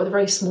want to start with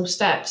very small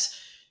steps.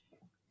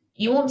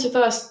 You want to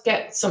first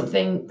get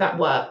something that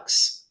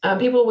works.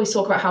 People always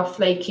talk about how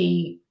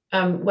flaky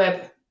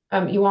web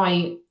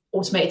UI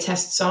automated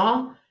tests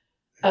are.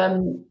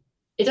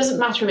 It doesn't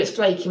matter if it's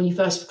flaky when you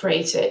first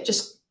create it.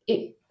 Just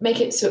make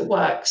it so it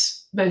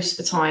works most of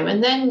the time.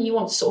 And then you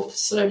want to sort of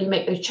slowly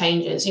make those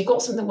changes. You've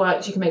got something that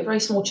works, you can make very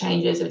small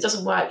changes. If it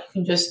doesn't work,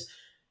 you can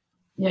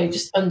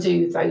just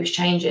undo those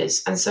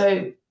changes. And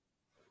so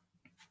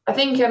I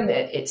think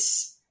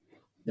it's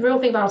the real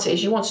thing about it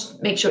is you want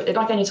to make sure,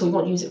 like any tool, you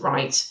want to use it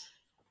right.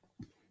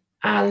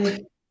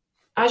 And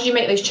as you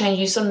make those changes,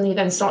 you suddenly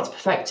then start to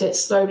perfect it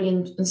slowly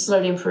and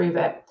slowly improve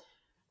it.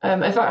 In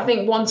fact, I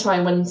think one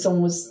time when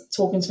someone was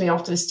talking to me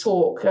after this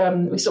talk,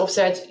 we sort of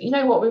said, you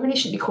know what, we really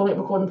shouldn't be calling it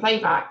record and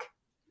playback.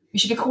 We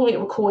should be calling it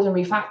record and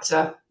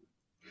refactor.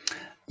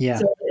 Yeah.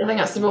 So I think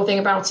that's the real thing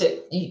about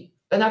it.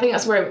 And I think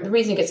that's where the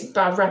reason it gets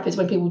bad rep is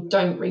when people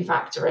don't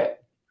refactor it.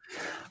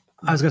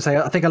 I was going to say,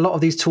 I think a lot of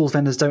these tools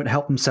vendors don't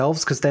help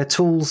themselves because their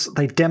tools,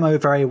 they demo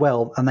very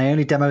well and they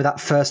only demo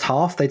that first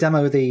half. They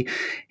demo here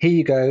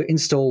you go,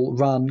 install,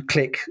 run,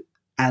 click,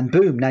 and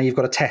boom, now you've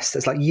got a test.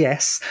 It's like,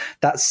 yes,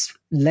 that's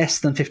less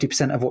than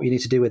 50% of what you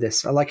need to do with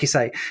this. Like you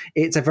say,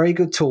 it's a very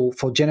good tool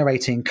for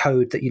generating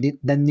code that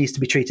then needs to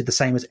be treated the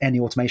same as any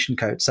automation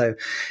code. So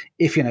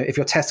if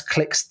your test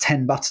clicks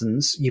 10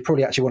 buttons, you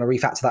probably actually want to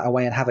refactor that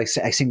away and have a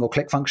single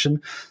click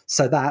function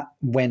so that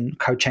when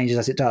code changes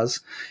as it does,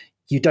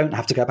 you don't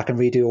have to go back and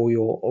redo all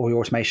your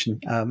automation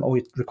or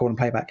your record and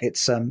playback.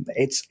 It's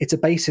a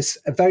basis,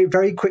 a very,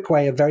 very quick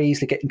way of very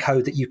easily getting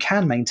code that you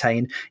can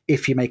maintain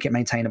if you make it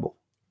maintainable.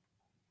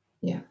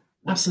 Yeah,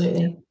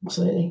 absolutely.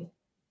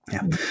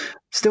 Yeah.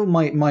 Still,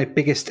 my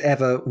biggest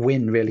ever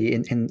win really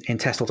in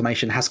test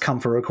automation has come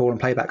from a record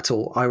and playback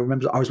tool. I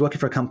remember I was working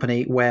for a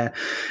company where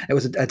it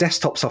was a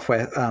desktop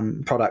software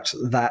product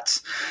that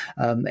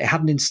it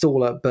had an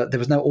installer, but there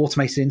was no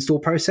automated install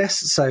process.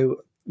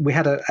 So we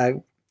had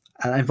an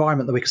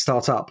environment that we could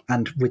start up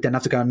and we'd then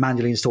have to go and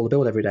manually install the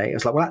build every day. It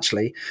was like, well,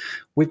 actually,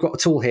 we've got a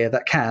tool here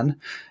that can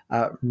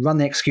run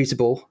the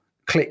executable,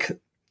 click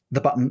the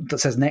button that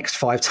says next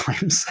 5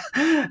 times,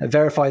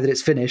 verify that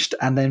it's finished,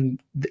 and then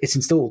it's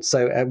installed.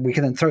 So we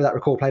can then throw that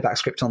record playback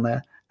script on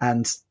there.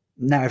 And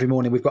now every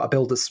morning we've got a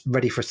build that's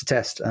ready for us to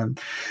test. And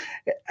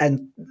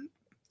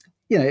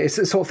it's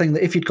the sort of thing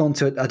that if you'd gone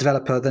to a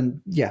developer,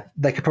 then yeah,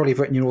 they could probably have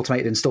written your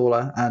automated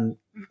installer and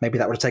maybe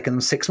that would have taken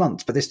them 6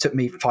 months, but this took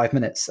me 5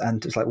 minutes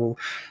and it's like, well,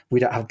 we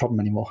don't have a problem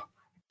anymore.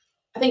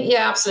 I think,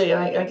 yeah,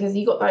 absolutely. Because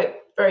you got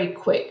that very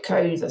quick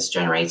code that's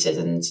generated.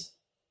 And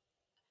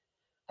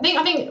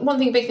I think one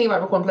big thing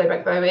about record and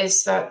playback though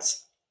is that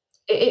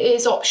it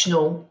is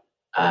optional.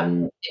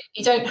 You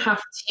don't have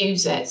to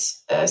use it.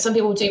 Some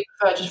people do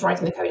prefer just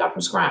writing the code up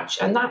from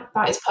scratch, and that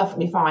is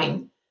perfectly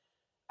fine.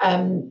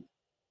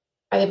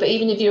 But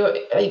even if you're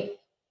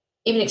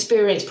even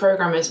experienced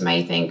programmers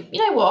may think,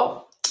 you know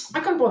what,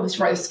 I can't bother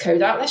to write this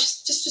code out.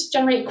 Let's just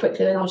generate it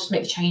quickly, then I'll just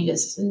make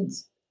changes. And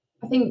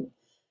I think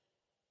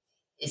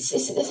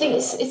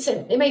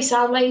it may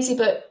sound lazy,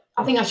 but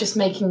I think that's just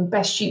making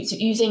best use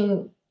of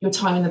using your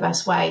time in the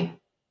best way.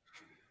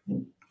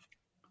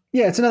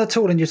 Yeah, it's another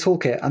tool in your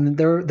toolkit. I mean,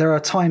 there are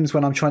times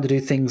when I'm trying to do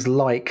things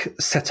like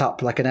set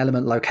up like an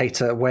element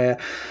locator where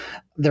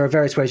there are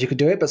various ways you could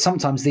do it, but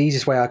sometimes the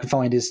easiest way I can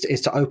find is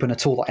to open a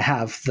tool that I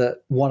have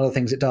that one of the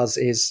things it does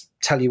is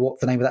tell you what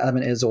the name of that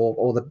element is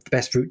or the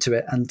best route to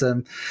it.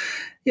 And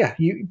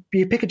you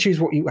pick and choose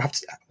what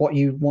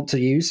you want to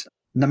use.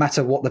 No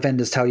matter what the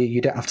vendors tell you,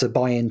 you don't have to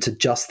buy into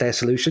just their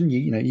solution.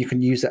 You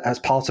can use it as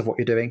part of what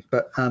you're doing.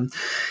 But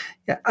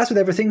as with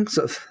everything,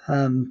 sort of.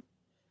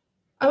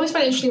 I always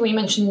find it interesting when you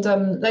mentioned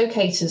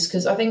locators,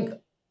 because I think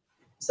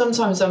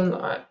sometimes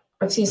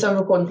I've seen some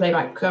record and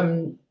playback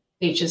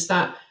features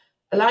that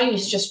allow you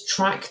to just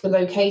track the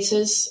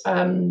locators.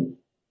 And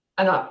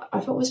I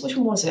thought, which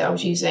one was it I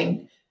was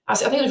using? I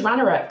think it was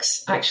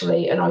Ranorex,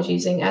 actually, and I was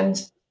using. And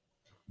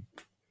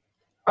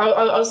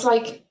I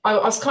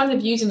was kind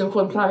of using the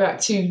record and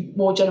playback to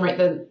more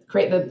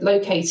create the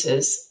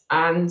locators.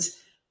 And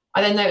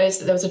I then noticed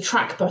that there was a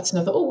track button.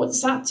 I thought, oh, what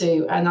does that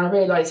do? And I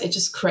realized it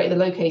just created the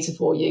locator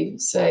for you.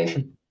 So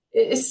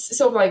it's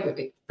sort of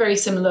like very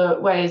similar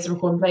way as the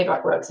record and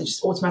playback works. It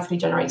just automatically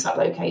generates that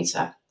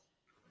locator.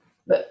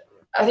 But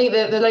I think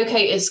the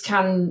locators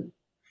can,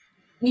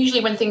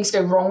 usually when things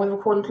go wrong with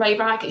record and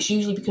playback, it's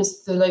usually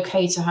because the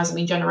locator hasn't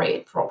been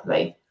generated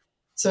properly.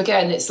 So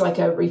again, it's like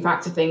a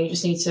refactor thing. You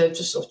just need to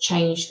just sort of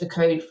change the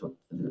code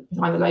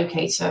behind the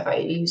locator that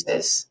it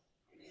uses.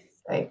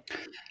 So.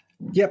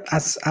 Yep,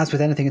 as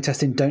with anything in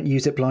testing, don't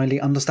use it blindly.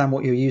 Understand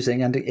what you're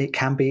using, and it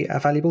can be a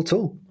valuable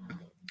tool.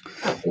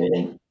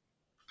 Absolutely.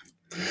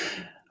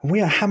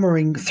 We are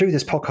hammering through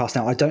this podcast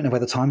now. I don't know where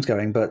the time's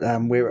going, but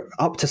we're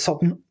up to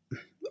song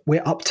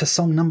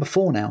number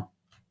 4 now.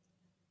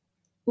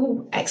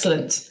 Ooh,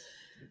 excellent.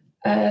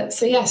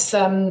 So yes,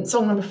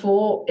 song number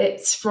 4.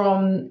 It's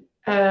from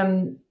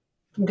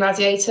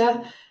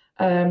Gladiator.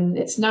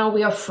 It's Now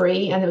We Are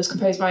Free, and it was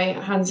composed by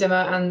Hans Zimmer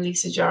and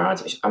Lisa Gerrard,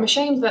 which I'm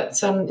ashamed that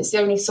it's the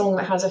only song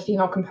that has a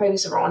female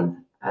composer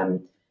on.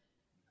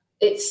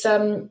 It's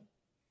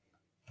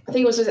I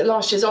think it was at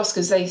last year's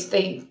Oscars,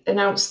 they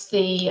announced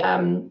they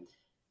actually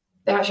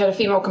had a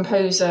female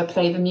composer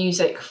play the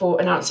music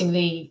for announcing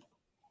the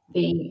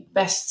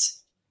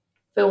best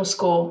film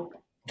score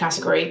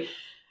category,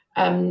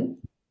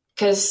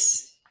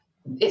 because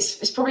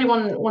it's probably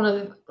one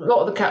of a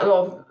lot of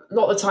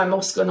the time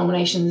Oscar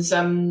nominations,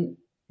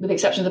 with the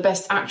exception of the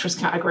best actress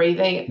category,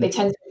 they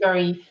tend to be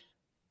very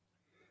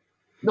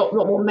lot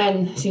more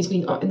men seems to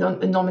be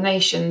in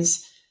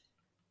nominations.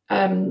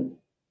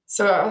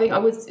 So I think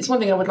it's one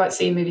thing I would like to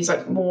see in movies,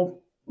 like more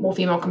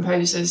female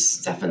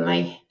composers,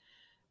 definitely.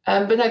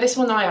 But no, this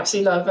one I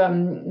absolutely love.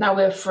 Now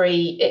We're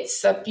Free.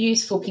 It's a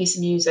beautiful piece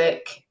of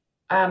music.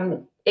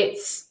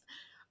 It's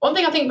one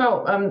thing I think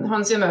about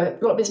Hans Zimmer.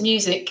 A lot of his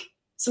music,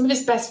 some of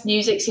his best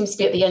music seems to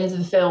be at the end of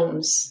the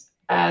films,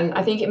 and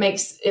I think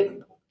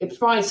it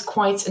provides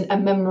quite a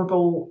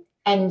memorable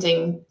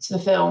ending to the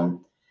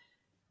film.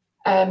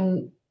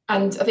 And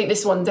I think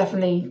this one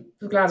definitely,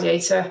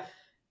 Gladiator.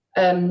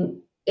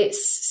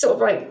 It's sort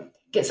of like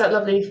gets that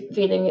lovely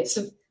feeling. It's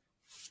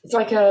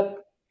like a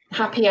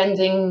happy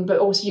ending, but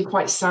also you're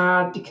quite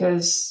sad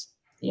because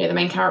the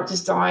main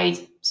character's died.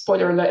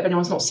 Spoiler alert if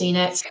anyone's not seen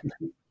it.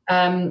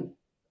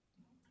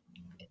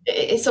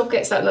 It sort of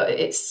gets that look.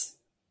 It's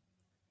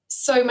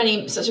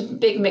such a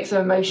big mix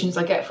of emotions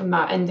I get from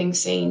that ending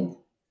scene.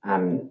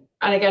 And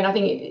again, I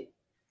think it's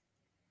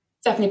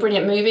definitely a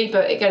brilliant movie,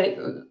 but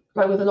again,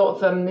 like with a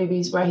lot of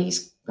movies where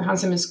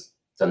Hans Zimmer's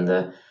done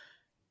the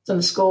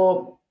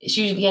score, it's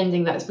usually the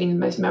ending that's been the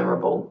most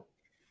memorable.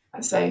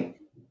 So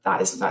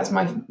that is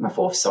my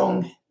 4th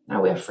song.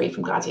 Now We Are Free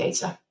from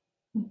Gladiator.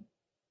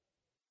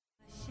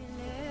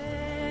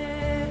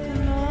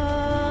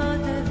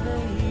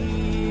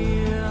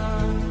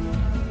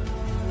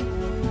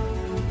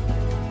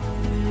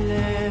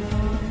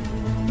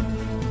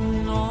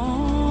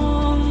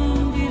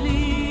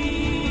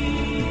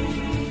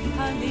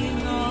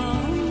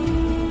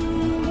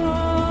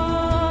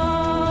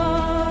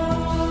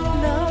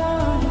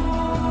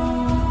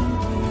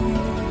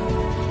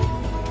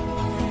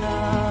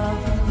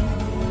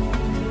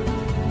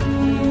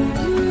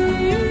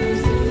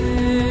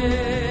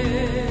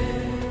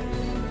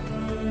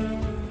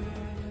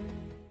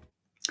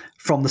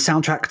 From the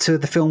soundtrack to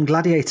the film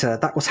Gladiator,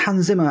 that was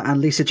Hans Zimmer and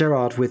Lisa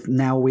Gerrard with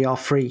Now We Are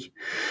Free.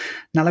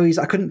 Now, Louise,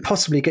 I couldn't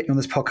possibly get you on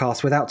this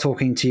podcast without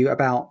talking to you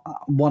about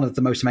one of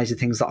the most amazing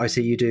things that I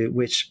see you do,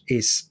 which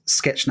is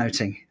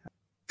sketchnoting.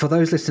 For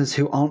those listeners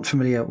who aren't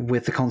familiar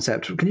with the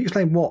concept, can you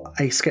explain what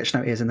a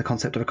sketchnote is in the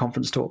concept of a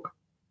conference talk?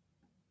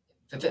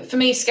 For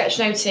me,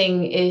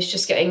 sketchnoting is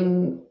just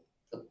getting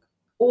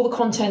all the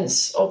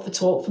contents of the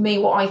talk, for me,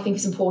 what I think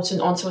is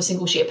important, onto a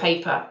single sheet of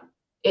paper.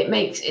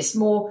 It's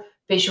more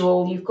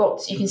visual. You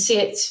can see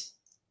it.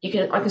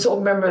 I can sort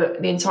of remember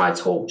the entire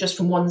talk just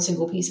from one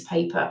single piece of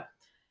paper.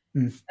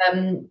 For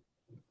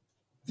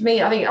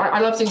me, I think I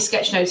love doing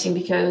sketchnoting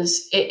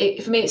because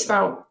for me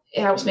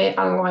it helps me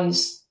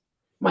analyze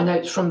my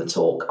notes from the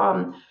talk.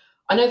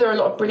 I know there are a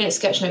lot of brilliant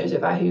sketchnoters out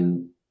there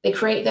who they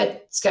create their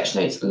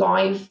sketchnotes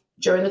live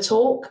during the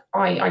talk.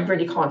 I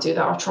really can't do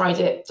that. I've tried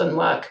it, doesn't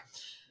work.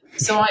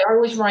 So I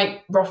always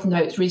write rough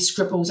notes, read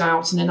scribbles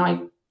out, and then I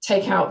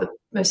take out the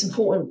most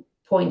important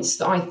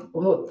points I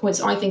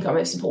think are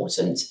most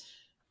important,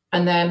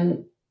 and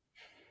then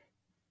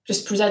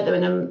just present them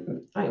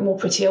in a more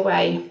prettier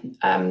way.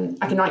 I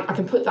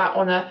can put that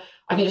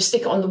I can just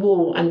stick it on the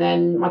wall, and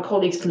then my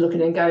colleagues can look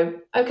at it and go,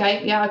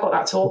 okay, yeah, I got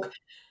that talk.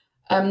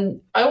 I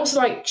also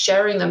like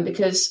sharing them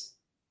because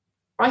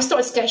I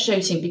started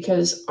sketchnoting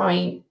because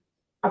I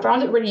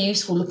found it really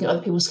useful looking at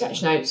other people's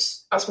sketch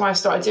notes. That's why I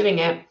started doing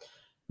it.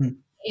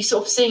 You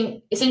sort of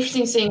it's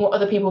interesting seeing what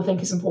other people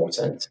think is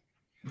important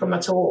from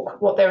a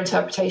talk, what their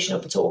interpretation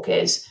of the talk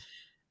is.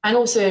 And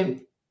also,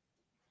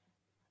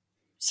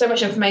 so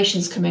much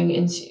information is going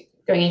into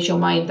your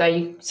mind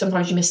there.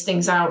 Sometimes you miss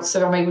things out.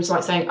 So I'm able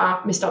to saying,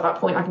 missed out that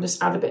point. I can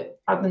just add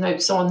the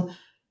notes on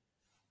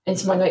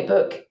into my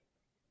notebook.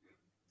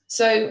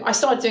 So I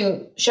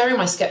started sharing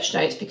my sketch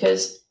notes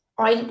because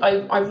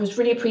I was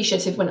really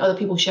appreciative when other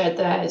people shared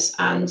theirs,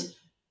 and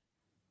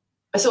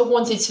I sort of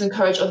wanted to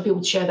encourage other people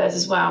to share theirs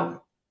as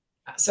well.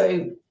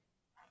 So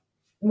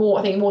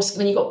more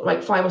when you've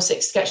got 5 or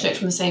 6 sketch notes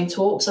from the same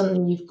talk,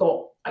 suddenly you've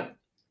got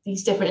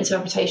these different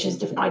interpretations,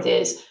 different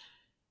ideas.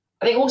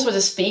 I think also as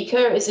a speaker,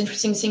 it's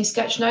interesting seeing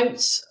sketch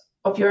notes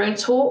of your own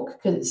talk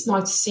because it's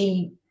nice to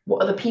see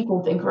what other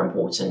people think are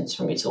important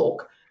from your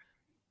talk.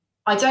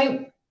 I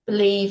don't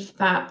believe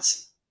that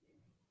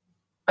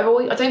I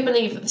don't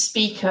believe that the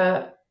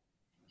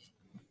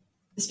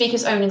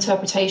speaker's own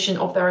interpretation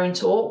of their own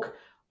talk,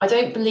 I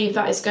don't believe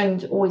that is going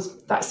to always,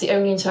 that's the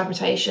only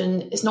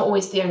interpretation. It's not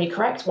always the only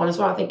correct one as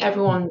well. I think you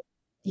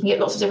can get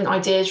lots of different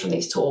ideas from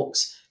these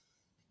talks.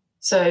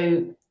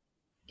 So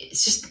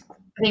it's just,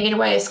 I think in a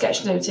way, a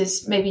sketch note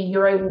is maybe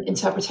your own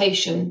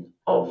interpretation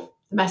of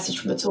the message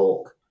from the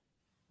talk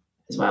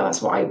as well.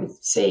 That's what I would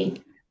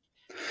see.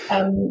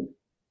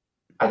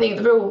 I think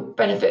the real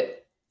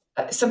benefit,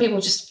 some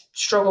people just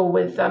struggle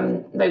with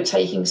note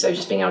taking. So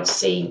just being able to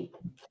see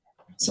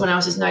someone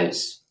else's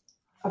notes,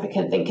 I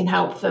think can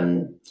help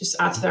them just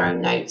add to their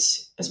own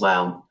notes as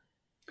well.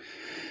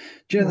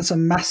 Do you know, that's a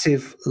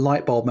massive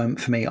light bulb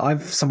moment for me.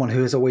 I've someone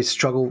who has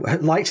always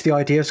liked the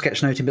idea of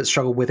sketchnoting, but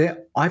struggled with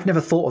it. I've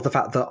never thought of the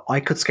fact that I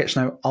could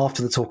sketchnote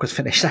after the talk was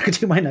finished. I could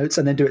do my notes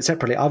and then do it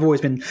separately. I've always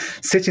been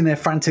sitting there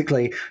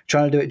frantically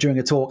trying to do it during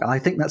a talk, and I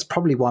think that's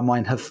probably why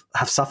mine have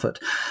suffered.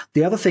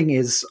 The other thing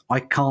is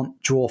I can't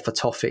draw for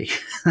toffee.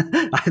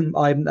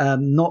 I'm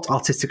not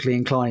artistically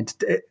inclined.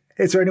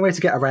 Is there any way to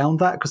get around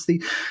that? Because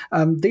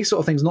these sort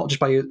of things, not just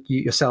by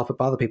yourself, but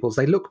by other people,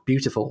 they look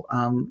beautiful.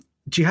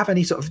 Do you have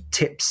any sort of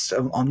tips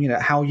on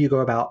how you go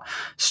about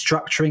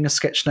structuring a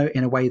sketch note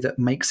in a way that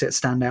makes it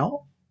stand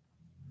out?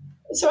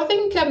 So I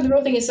think the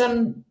real thing is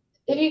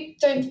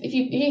if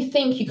you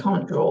think you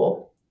can't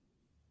draw,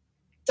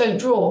 don't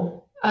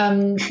draw.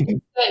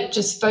 Instead,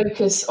 just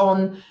focus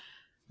on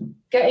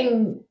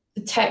getting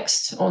the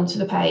text onto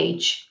the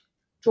page,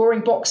 drawing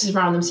boxes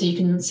around them so you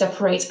can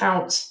separate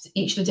out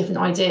each of the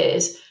different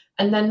ideas,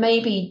 and then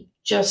maybe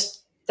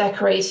just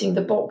decorating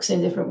the box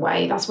in a different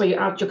way. That's where you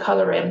add your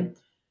colour in.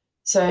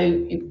 So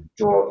you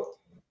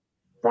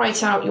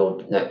write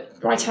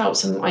out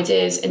some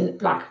ideas in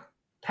black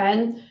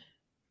pen,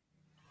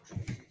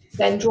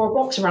 then draw a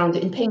box around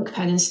it in pink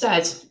pen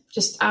instead.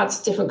 Just add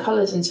different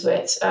colours into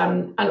it,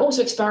 and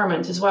also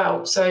experiment as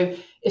well. So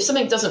if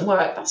something doesn't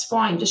work, that's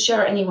fine. Just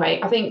share it anyway.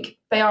 I think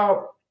they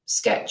are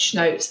sketch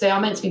notes. They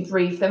are meant to be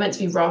brief. They're meant to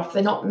be rough.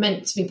 They're not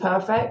meant to be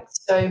perfect.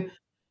 So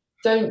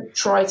don't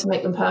try to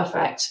make them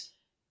perfect.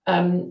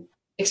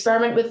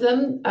 Experiment with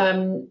them,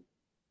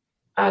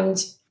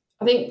 and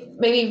I think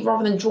maybe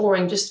rather than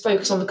drawing, just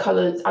focus on the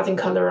colour, adding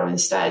colour on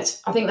instead.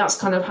 I think that's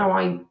kind of how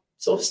I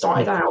sort of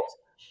started out.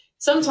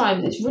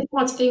 Sometimes it's really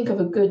hard to think of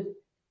a good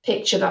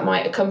picture that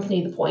might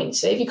accompany the point.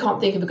 So if you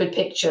can't think of a good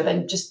picture,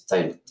 then just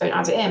don't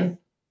add it in.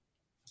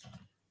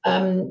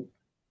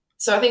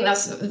 So I think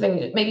that's the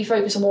thing. Maybe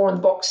focus more on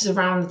the boxes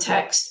around the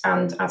text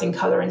and adding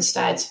colour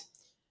instead.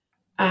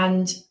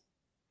 And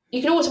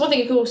one thing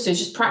you can also do is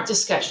just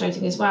practice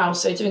sketchnoting as well.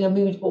 So doing a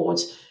mood board,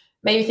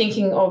 maybe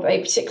thinking of a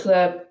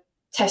particular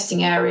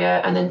testing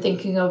area and then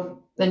thinking of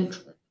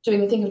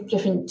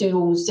different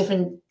doodles,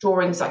 different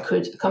drawings that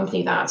could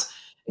accompany that.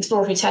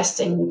 Exploratory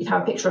testing, you could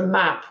have a picture of a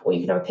map, or you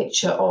could have a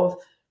picture of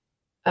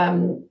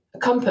a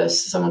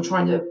compass, someone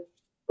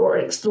or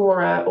an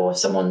explorer or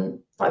someone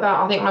like that.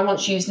 I think I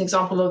once used an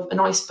example of an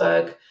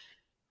iceberg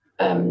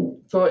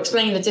for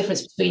explaining the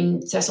difference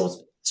between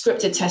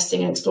scripted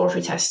testing and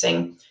exploratory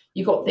testing.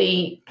 You've got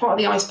the part of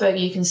the iceberg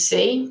you can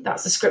see,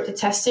 that's the scripted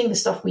testing, the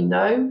stuff we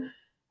know,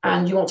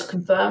 and you want to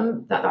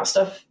confirm that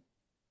stuff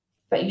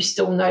that you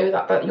still know,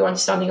 that your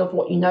understanding of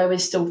what you know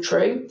is still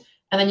true.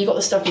 And then you've got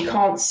the stuff you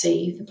can't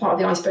see, the part of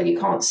the iceberg you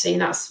can't see,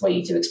 and that's where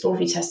you do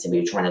exploratory testing, where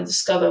you're trying to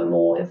discover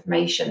more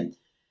information.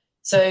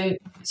 So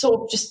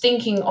sort of just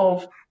thinking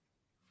of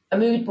a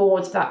mood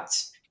board that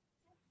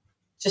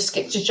just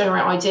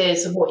generate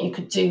ideas of what you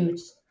could do,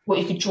 what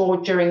you could draw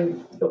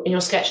in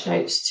your sketch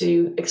notes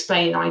to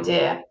explain an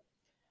idea.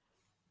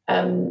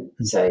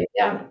 So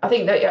yeah, I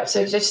think that,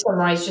 so just to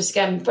summarize, just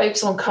again,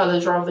 focus on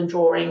colors rather than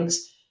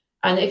drawings.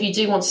 And if you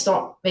do want to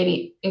start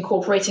maybe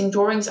incorporating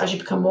drawings as you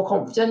become more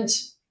confident,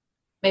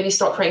 maybe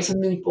start creating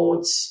some mood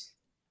boards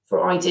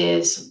for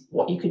ideas,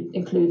 what you could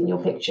include in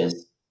your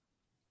pictures.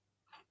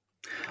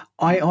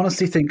 I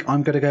honestly think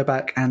I'm going to go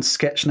back and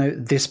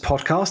sketchnote this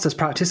podcast as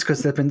practice,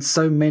 because there have been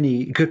so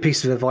many good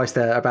pieces of advice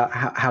there about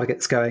how to get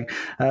this going.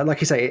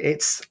 Like you say,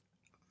 it's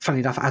funny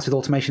enough, as with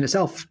automation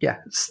itself,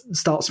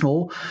 start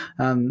small,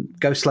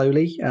 go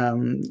slowly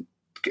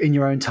in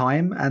your own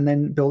time, and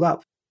then build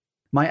up.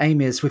 My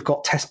aim is, we've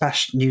got Test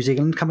Bash New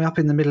Zealand coming up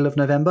in the middle of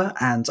November,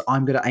 and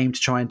I'm going to aim to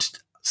try and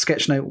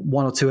sketchnote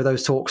one or two of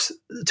those talks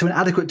to an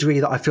adequate degree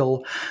that I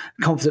feel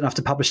confident enough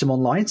to publish them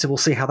online. So we'll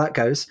see how that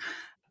goes.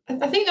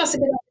 I think that's a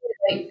good idea.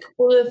 Like,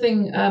 one other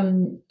thing,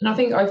 and I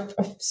think I've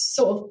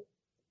sort of,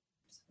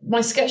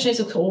 my sketch notes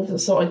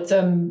have sort of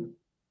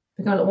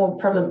become a lot more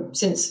prevalent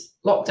since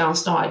lockdown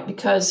started,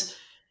 because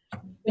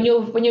when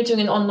you're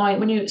doing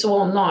when it's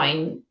all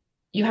online,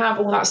 you have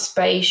all that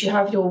space, you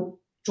have your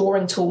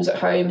drawing tools at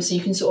home, so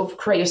you can sort of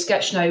create your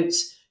sketch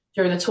notes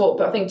during the talk.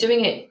 But I think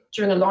doing it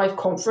during a live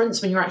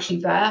conference when you're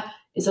actually there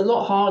is a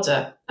lot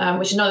harder,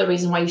 which is another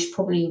reason why you should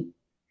probably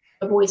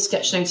avoid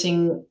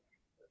sketchnoting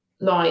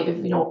live if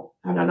you're not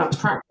having enough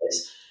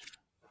practice.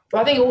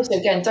 But I think also,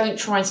 again, don't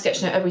try and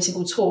sketchnote every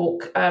single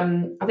talk.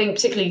 I think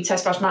particularly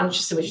Test Bash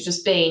Manchester, which has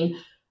just been,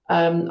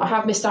 I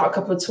have missed out a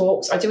couple of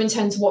talks. I do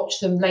intend to watch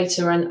them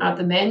later and add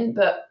them in,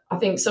 but I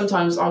think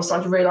sometimes I was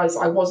starting to realise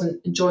I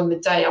wasn't enjoying the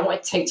day. I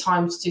wanted to take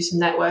time to do some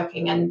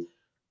networking and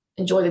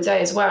enjoy the day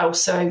as well.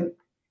 So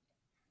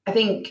I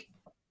think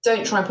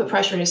don't try and put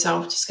pressure on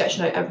yourself to sketch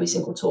note every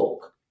single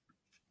talk,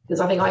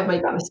 because I think I've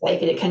made that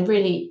mistake and it can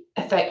really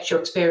affect your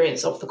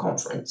experience of the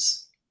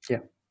conference. Yeah.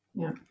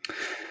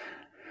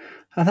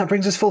 And that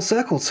brings us full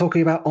circle,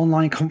 talking about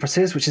online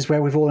conferences, which is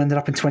where we've all ended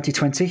up in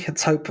 2020.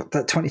 Let's hope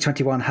that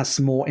 2021 has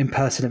some more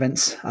in-person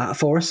events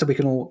for us so we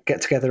can all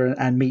get together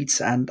and meet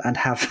and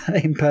have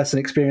in-person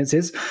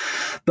experiences.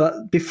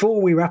 But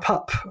before we wrap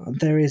up,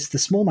 there is the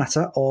small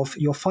matter of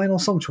your final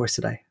song choice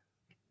today.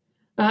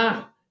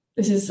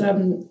 This is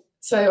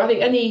so I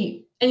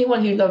think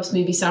anyone who loves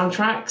movie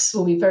soundtracks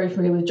will be very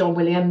familiar with John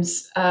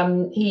Williams.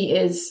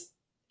 He's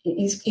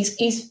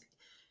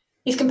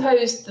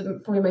composed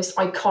probably the most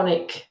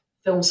iconic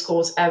film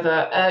scores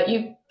ever.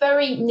 You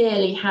very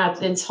nearly had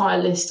an entire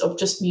list of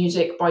just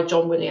music by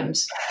John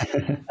Williams,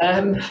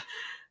 but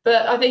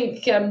I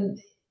think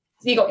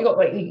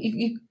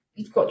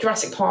you've got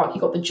Jurassic Park,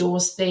 you've got the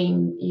Jaws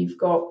theme, you've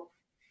got.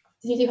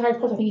 Did he do Harry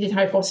Potter? I think he did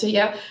Harry Potter.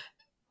 Yeah,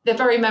 they're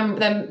very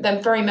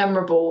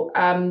memorable.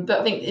 But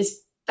I think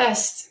his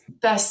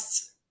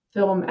best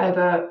film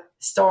ever,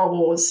 Star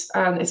Wars,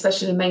 and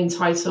especially the main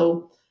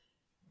title.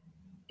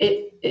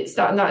 That's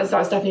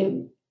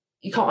definitely.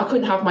 I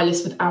couldn't have my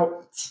list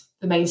without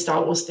the main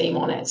Star Wars theme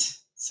on it.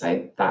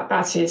 So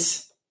that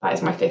is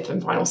my fifth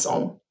and final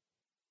song.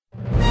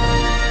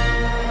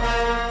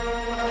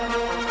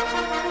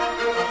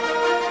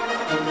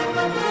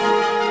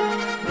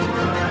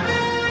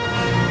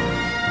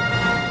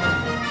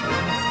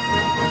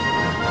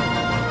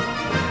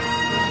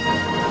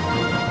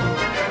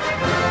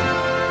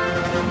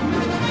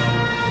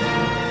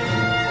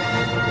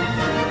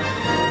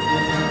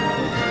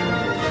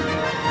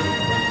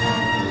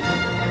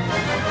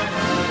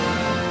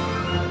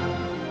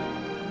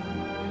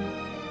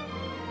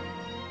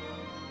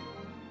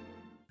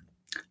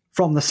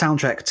 From the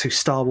soundtrack to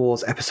Star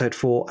Wars Episode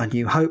 4 A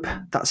New Hope,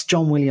 that's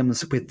John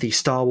Williams with the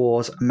Star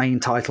Wars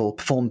main title,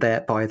 performed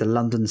there by the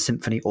London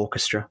Symphony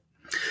Orchestra.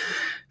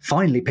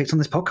 Finally picked on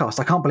this podcast.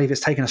 I can't believe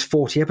it's taken us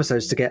 40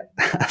 episodes to get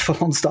a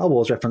full-on Star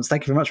Wars reference.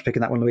 Thank you very much for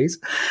picking that one, Louise.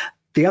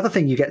 The other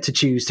thing you get to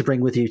choose to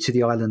bring with you to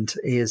the island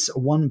is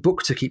one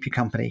book to keep you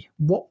company.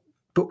 What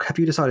book have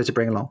you decided to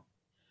bring along?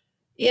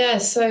 Yeah,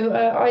 so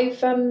I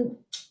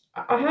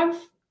have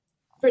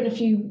written a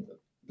few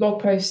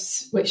blog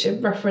posts which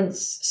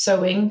reference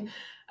sewing.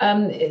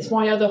 It's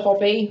my other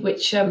hobby,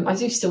 which I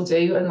do still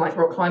do, and like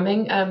rock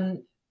climbing.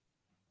 And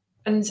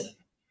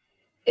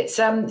it's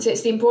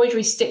the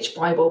Embroidery Stitch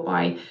Bible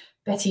by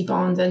Betty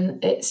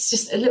Barnden. It's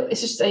just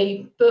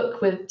a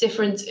book with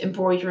different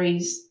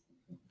embroidery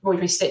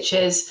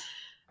stitches.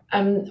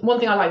 One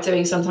thing I like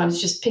doing sometimes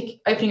is just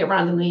opening it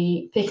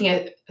randomly, picking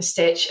a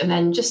stitch, and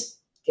then just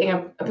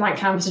getting a blank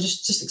canvas and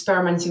just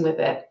experimenting with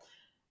it.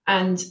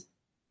 And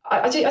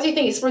I do think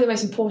it's one of the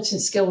most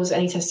important skills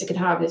any tester can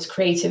have is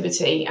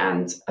creativity.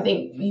 And I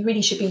think you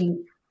really should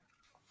be,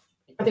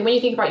 I think when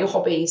you think about your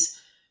hobbies,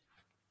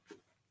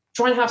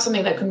 try and have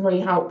something that can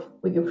really help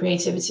with your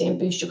creativity and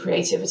boost your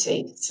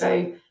creativity.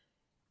 So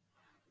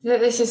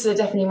this is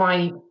definitely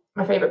my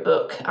favourite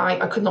book.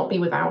 I could not be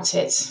without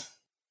it.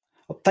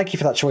 Thank you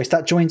for that choice.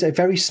 That joins a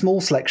very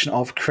small selection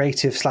of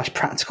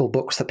creative/practical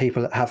books that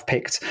people have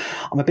picked.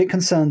 I'm a bit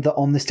concerned that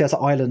on this desert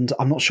island,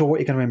 I'm not sure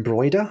what you're going to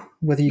embroider,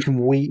 whether you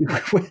can weave.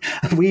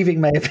 Weaving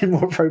may have been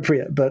more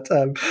appropriate, but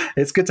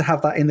it's good to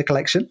have that in the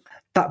collection.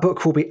 That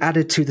book will be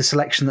added to the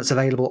selection that's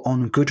available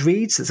on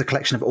Goodreads. It's a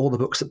collection of all the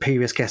books that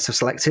previous guests have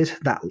selected.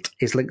 That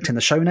is linked in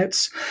the show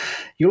notes.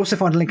 You'll also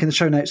find a link in the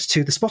show notes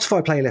to the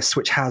Spotify playlist,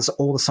 which has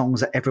all the songs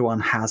that everyone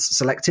has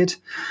selected.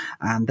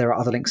 And there are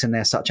other links in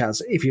there, such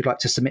as if you'd like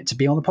to submit to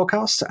be on the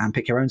podcast and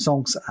pick your own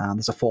songs,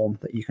 there's a form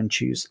that you can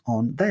choose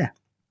on there.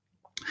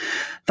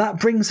 That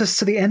brings us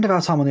to the end of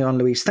our time on the island,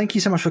 Louise. Thank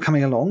you so much for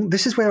coming along.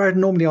 This is where I'd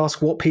normally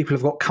ask what people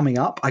have got coming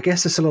up. I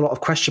guess there's still a lot of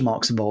question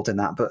marks involved in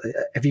that, but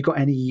have you got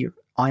any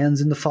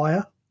irons in the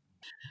fire?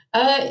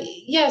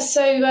 Yeah,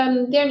 so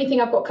the only thing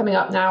I've got coming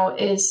up now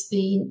is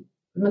the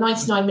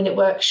 99-minute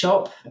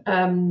workshop.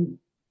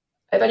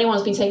 If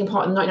anyone's been taking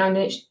part in the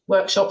 99-minute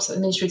workshops that the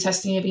Ministry of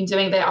Testing have been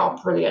doing, they are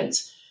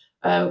brilliant.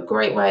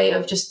 Great way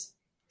of just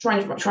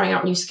trying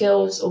out new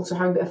skills, also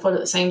having a bit of fun at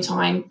the same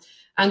time.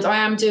 And I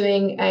am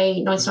doing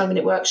a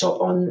 99-minute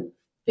workshop on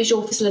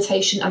visual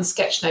facilitation and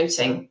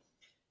sketchnoting.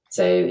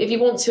 So if you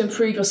want to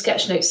improve your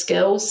sketchnote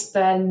skills,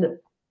 then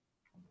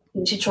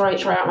you should try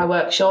out my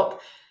workshop.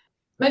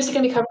 Mostly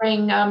going to be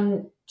covering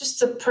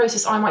just the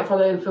process I might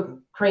follow for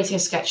creating a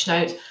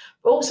sketchnote,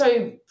 but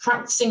also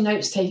practicing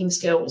notes-taking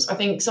skills. I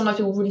think sometimes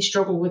people really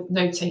struggle with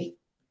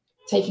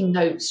taking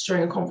notes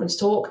during a conference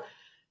talk.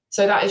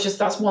 So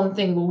that's one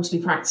thing we'll also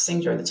be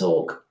practicing during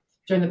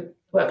the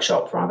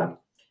workshop rather.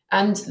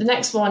 And the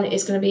next one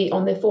is going to be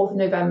on the 4th of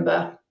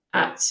November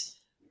at,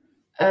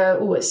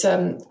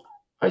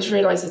 I I just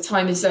realised the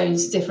time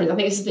zone's different. I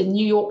think this is the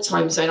New York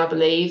time zone, I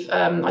believe.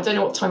 I don't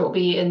know what time it will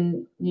be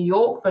in New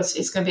York, but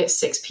it's going to be at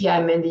 6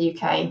 p.m. in the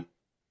UK.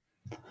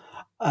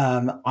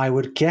 I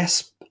would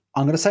guess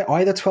I'm going to say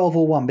either 12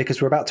 or 1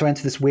 because we're about to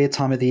enter this weird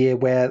time of the year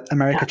where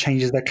America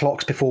changes their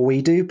clocks before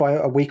we do by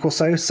a week or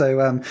so.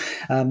 So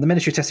the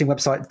Ministry of Testing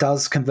website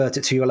does convert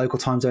it to your local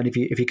time zone if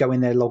you go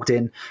in there logged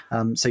in.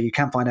 So you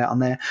can find out on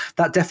there.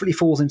 That definitely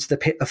falls into the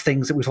pit of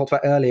things that we talked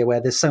about earlier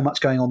where there's so much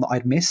going on that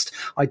I'd missed.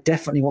 I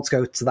definitely want to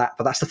go to that,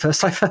 but that's the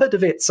first I've heard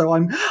of it. So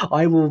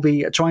I will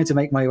be trying to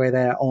make my way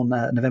there on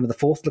November the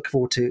 4th. Looking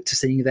forward to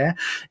seeing you there.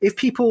 If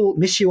people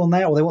miss you on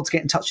there or they want to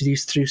get in touch with you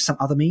through some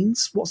other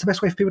means, what's the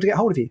best way for people to get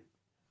hold of you?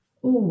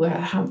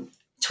 Twitter,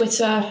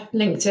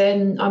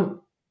 LinkedIn. I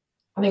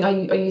think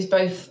I use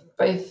both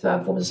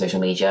forms of social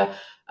media.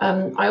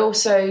 I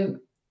also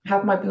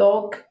have my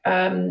blog,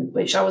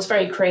 which I was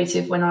very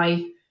creative when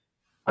I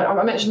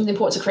mentioned the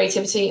importance of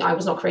creativity. I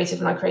was not creative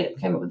when I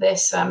came up with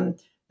this.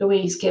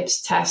 Louise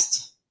Gibbs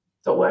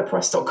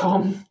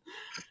test.wordpress.com.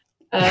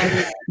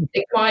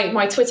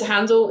 My Twitter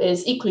handle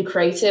is equally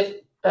creative,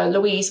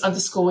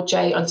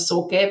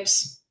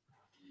 Louise_J_Gibbs.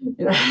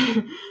 You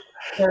know.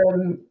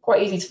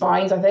 Quite easy to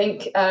find, I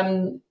think.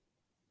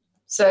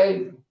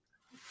 So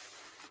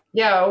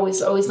yeah,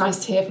 always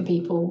nice to hear from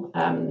people.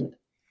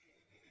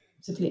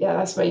 So yeah,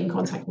 that's where you can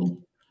contact me.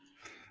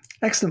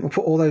 Excellent. We'll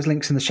put all those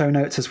links in the show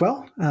notes as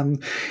well.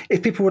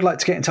 If people would like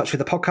to get in touch with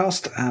the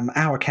podcast,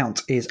 our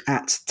account is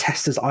at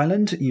Testers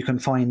Island. You can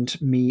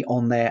find me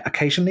on there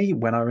occasionally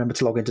when I remember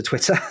to log into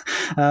Twitter.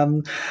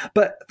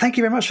 But thank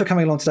you very much for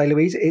coming along today,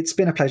 Louise. It's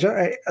been a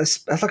pleasure.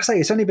 Like I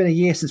say, it's only been a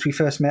year since we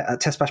first met at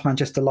Test Bash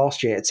Manchester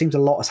last year. It seems a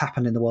lot has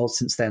happened in the world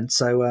since then.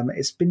 So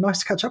it's been nice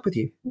to catch up with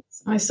you.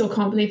 I still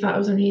can't believe that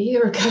was only a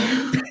year ago.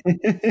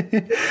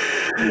 It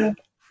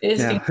is.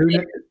 Yeah.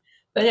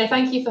 But yeah,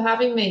 thank you for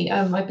having me.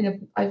 I've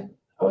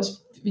always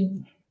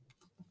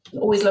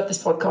loved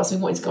this podcast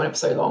and wanted to go on for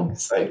so long.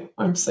 So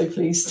I'm so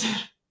pleased.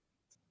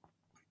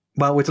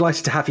 Well, we're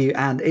delighted to have you,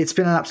 and it's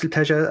been an absolute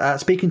pleasure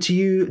speaking to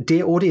you,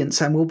 dear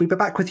audience. And we'll be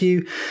back with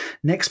you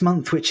next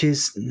month, which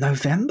is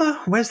November.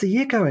 Where's the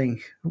year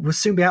going? We'll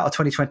soon be out of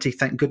 2020,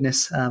 thank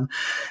goodness.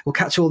 We'll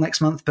catch you all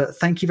next month. But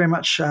thank you very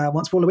much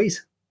once more,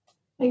 Louise.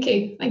 Thank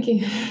you.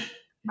 And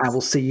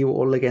we'll see you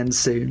all again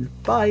soon.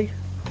 Bye.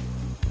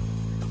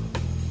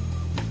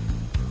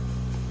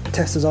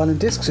 Testers Island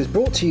Discs is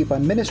brought to you by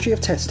Ministry of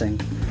Testing.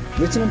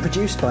 Written and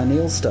produced by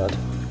Neil Studd.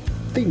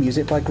 Theme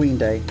music by Green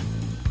Day.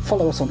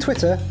 Follow us on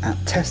Twitter at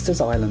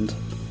Testers Island.